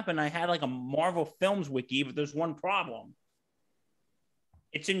what happened. I had like a Marvel Films wiki, but there's one problem.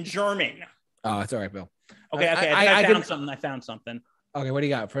 It's in German. Oh, it's all right, Bill. Okay. I found something. Okay, what do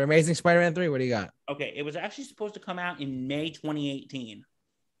you got? For Amazing Spider-Man 3, what do you got? Okay, it was actually supposed to come out in May 2018.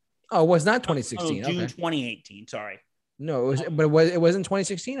 Oh, it was not 2016. June 2018, sorry. No, it wasn't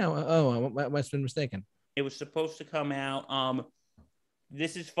 2016? I must have been mistaken. It was supposed to come out.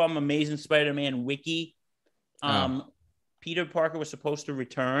 This is from Amazing Spider-Man Wiki. Peter Parker was supposed to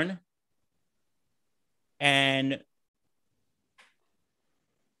return. And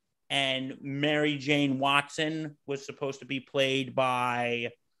Mary Jane Watson was supposed to be played by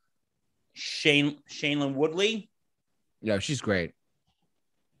Shailene Woodley. Yeah, she's great.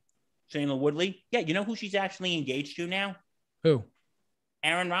 Shailene Woodley. Yeah, you know who she's actually engaged to now? Who?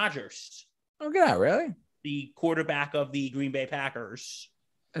 Aaron Rodgers. Oh, get out, really? The quarterback of the Green Bay Packers.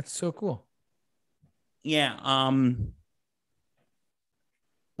 That's so cool. Yeah.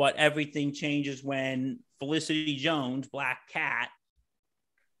 But everything changes when Felicity Jones, Black Cat,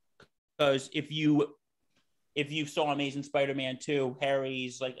 because if you saw Amazing Spider-Man 2,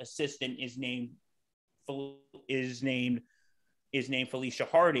 Harry's like assistant is named Felicia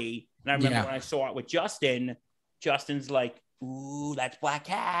Hardy. And I remember when I saw it with Justin, Justin's like, "Ooh, that's Black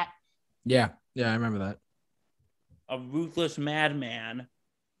Cat." Yeah, I remember that. A ruthless madman.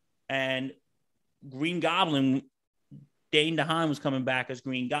 And Green Goblin, Dane DeHaan was coming back as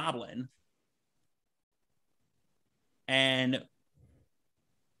Green Goblin. And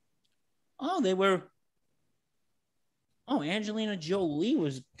Angelina Jolie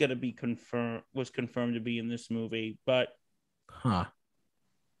was gonna be confirmed to be in this movie, but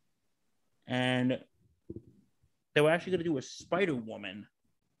and they were actually gonna do a Spider-Woman.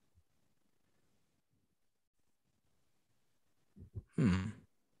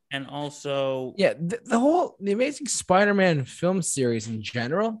 And also, the Amazing Spider-Man film series in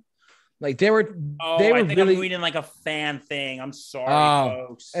general, Like they were I think really. I'm reading like a fan thing. I'm sorry,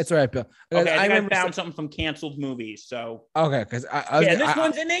 folks. That's all right, Bill. Okay, I think I found something from canceled movies. So okay, because this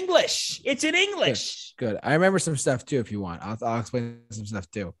one's in English. It's in English. Good. I remember some stuff too. If you want, I'll explain some stuff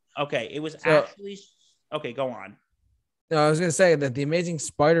too. Okay, it was actually okay. Go on. No, I was going to say that the Amazing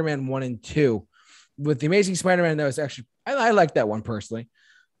Spider-Man 1 and 2, with the Amazing Spider-Man, that was actually I like that one personally.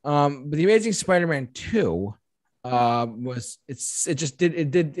 But the Amazing Spider-Man 2 it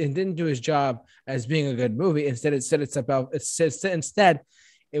didn't do his job as being a good movie. Instead, it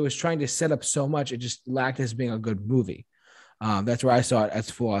was trying to set up so much, it just lacked as being a good movie. That's where I saw it as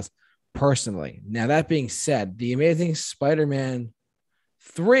flaws personally. Now, that being said, the Amazing Spider-Man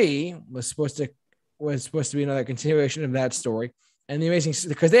 3 was supposed to be another continuation of that story. And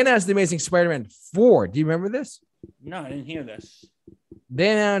because they announced the Amazing Spider-Man 4. Do you remember this? No, I didn't hear this.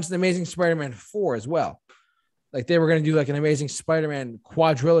 They announced the Amazing Spider-Man 4 as well. Like they were going to do like an Amazing Spider-Man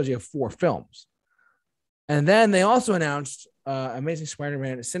quadrilogy of 4 films. And then they also announced Amazing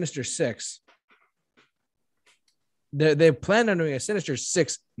Spider-Man Sinister Six. They planned on doing a Sinister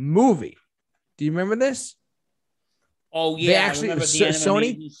Six movie. Do you remember this? Oh yeah, I remember the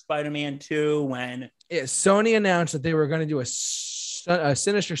Sony Spider-Man 2 when Sony announced that they were going to do a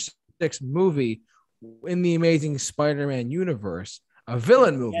Sinister Six movie in the Amazing Spider-Man universe, a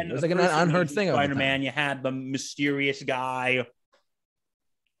villain movie. It was like an unheard thing. Spider-Man, you had the mysterious guy.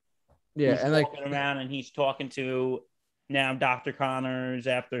 Yeah, and walking around, and he's talking to now Dr. Connors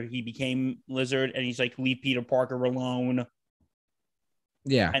after he became Lizard, and he's like, leave Peter Parker alone.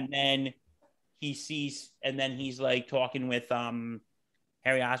 Yeah, and then he's like talking with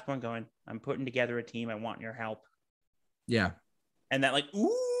Harry Osborn, going, "I'm putting together a team. I want your help." Yeah, and that like,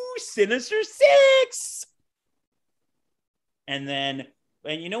 ooh, Sinister Six. And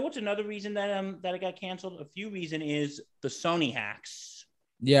you know what's another reason that it got canceled? A few reasons is the Sony hacks.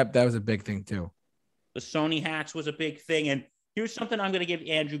 Yep, that was a big thing too. The Sony hacks was a big thing, and here's something I'm going to give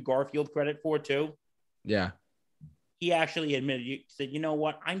Andrew Garfield credit for too. Yeah. He actually admitted, he said, you know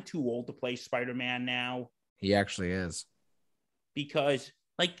what? I'm too old to play Spider-Man now. He actually is. Because,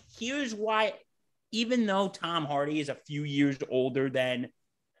 like, here's why, even though Tom Hardy is a few years older than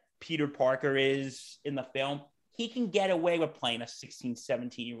Peter Parker is in the film, he can get away with playing a 16,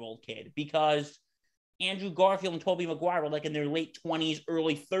 17-year-old kid. Because Andrew Garfield and Tobey Maguire were like in their late 20s,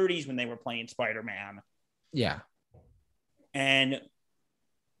 early 30s when they were playing Spider-Man. Yeah. And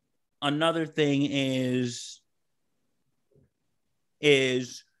another thing is,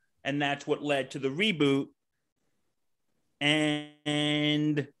 and that's what led to the reboot,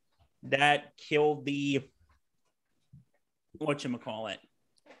 and that killed the whatchamacallit.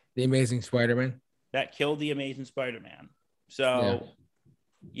 The Amazing Spider-Man. That killed the Amazing Spider-Man. So,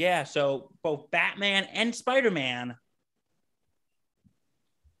 yeah, so both Batman and Spider-Man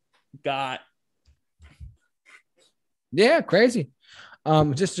got. Yeah, crazy.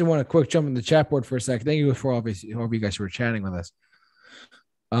 Just to want to quick jump in the chat board for a second. Thank you for all of you guys who were chatting with us.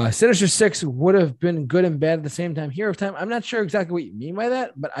 Sinister Six would have been good and bad at the same time. Hero of Time. I'm not sure exactly what you mean by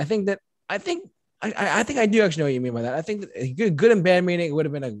that, but I think I do actually know what you mean by that. I think that good and bad meaning it would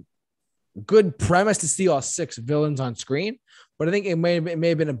have been a good premise to see all 6 villains on screen, but I think it may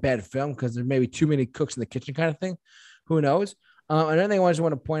have been a bad film because there may be too many cooks in the kitchen kind of thing. Who knows? Another thing I just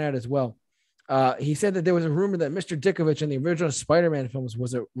want to point out as well. He said that there was a rumor that Mr. Dickovich in the original Spider-Man films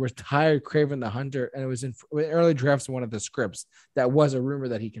was a retired Kraven the Hunter, and it was in early drafts of one of the scripts. That was a rumor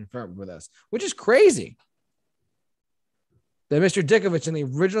that he confirmed with us, which is crazy. That Mr. Dickovich in the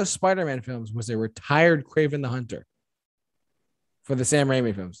original Spider-Man films was a retired Kraven the Hunter for the Sam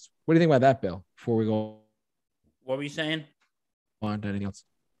Raimi films. What do you think about that, Bill? Before we go, what were you saying? On to anything else?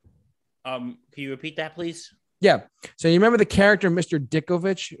 Can you repeat that, please? Yeah. So you remember the character Mr.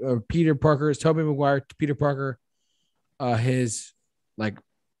 Dickovich, or Peter Parker, is Tobey Maguire, Peter Parker, his like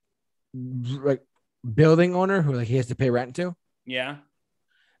building owner who he has to pay rent to. Yeah.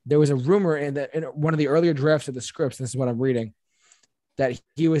 There was a rumor in one of the earlier drafts of the scripts. This is what I'm reading, that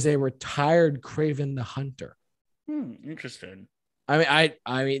he was a retired Kraven the Hunter. Interesting. I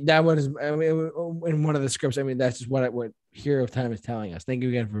mean that was in one of the scripts. I mean that's just what Hero of Time is telling us. Thank you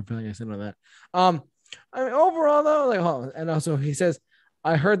again for filling us in on that. I mean, overall though, and also he says,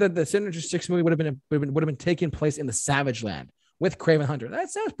 I heard that the Sinister Six movie would have been taking place in the Savage Land with Kraven Hunter. That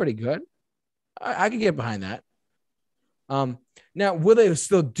sounds pretty good. I could get behind that. Now will they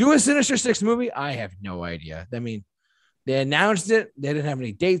still do a Sinister Six movie? I have no idea. I mean, they announced it. They didn't have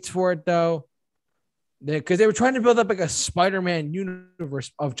any dates for it though, because they were trying to build up like a Spider-Man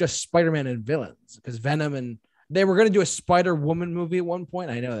universe of just Spider-Man and villains. Because Venom, and they were going to do a Spider-Woman movie at one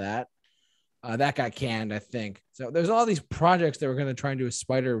point. I know that. That got canned, I think. So there's all these projects that were going to try and do a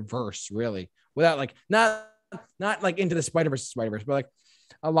Spider-Verse, really, without like not like Into the Spider-Verse, but like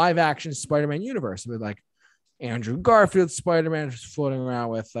a live action Spider-Man universe with like Andrew Garfield Spider-Man just floating around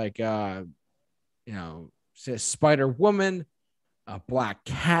with like Spider-Woman, a Black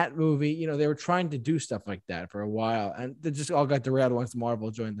Cat movie. You know, they were trying to do stuff like that for a while, and they just all got derailed once Marvel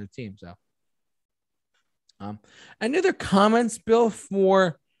joined their team. So, any other comments, Bill,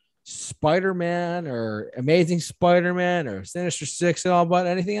 for Spider-Man or Amazing Spider-Man or Sinister Six at all, but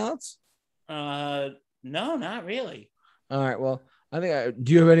anything else? No, not really. All right. Well, I think.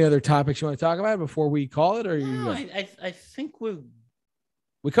 Do you have any other topics you want to talk about before we call it, or No, I think we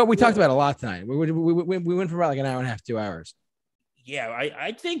talked about a lot tonight. We went for about like an hour and a half, 2 hours. Yeah,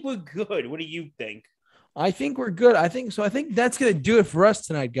 I think we're good. What do you think? I think we're good. I think so. I think that's going to do it for us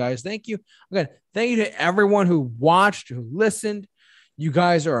tonight, guys. Thank you. Again, thank you to everyone who watched, who listened. You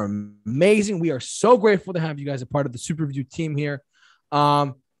guys are amazing. We are so grateful to have you guys a part of the Super Review team here.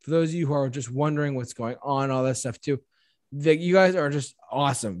 For those of you who are just wondering what's going on, all that stuff too, you guys are just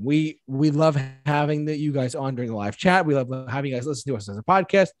awesome. We love having you guys on during the live chat. We love having you guys listen to us as a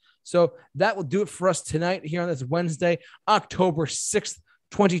podcast. So that will do it for us tonight here on this Wednesday, October 6th,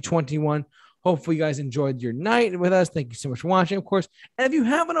 2021. Hopefully you guys enjoyed your night with us. Thank you so much for watching, of course. And if you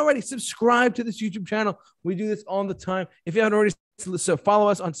haven't already, subscribe to this YouTube channel. We do this all the time. If you haven't already, so follow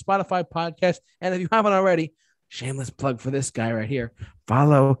us on Spotify Podcast. And if you haven't already, shameless plug for this guy right here.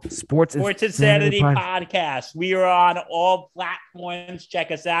 Follow Sports Insanity Podcast. We are on all platforms.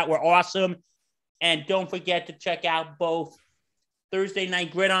 Check us out. We're awesome. And don't forget to check out both Thursday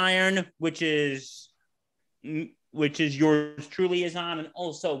Night Gridiron, which is yours truly is on, and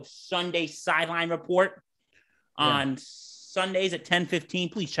also Sunday Sideline Report on Sundays at 10:15.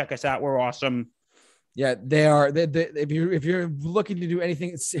 Please check us out. We're awesome. Yeah, they are. If you're looking to do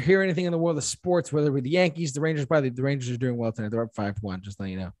anything, hear anything in the world of sports, whether with the Yankees, the Rangers, the Rangers are doing well tonight. They're up 5-1. Just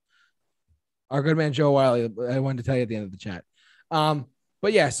letting you know. Our good man Joe Wiley, I wanted to tell you at the end of the chat.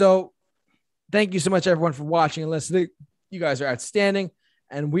 But yeah, so thank you so much, everyone, for watching and listening. You guys are outstanding.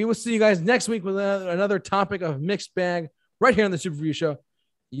 And we will see you guys next week with another topic of Mixed Bag right here on the Super Review Show.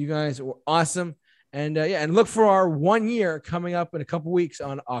 You guys were awesome. And and look for our 1 year coming up in a couple weeks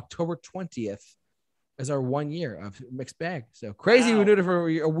on October 20th as our 1 year of Mixed Bag. So crazy. Wow. We did it for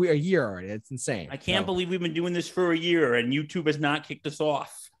a year already. It's insane. I can't believe we've been doing this for a year and YouTube has not kicked us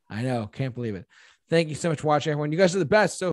off. I know. Can't believe it. Thank you so much for watching, everyone. You guys are the best. So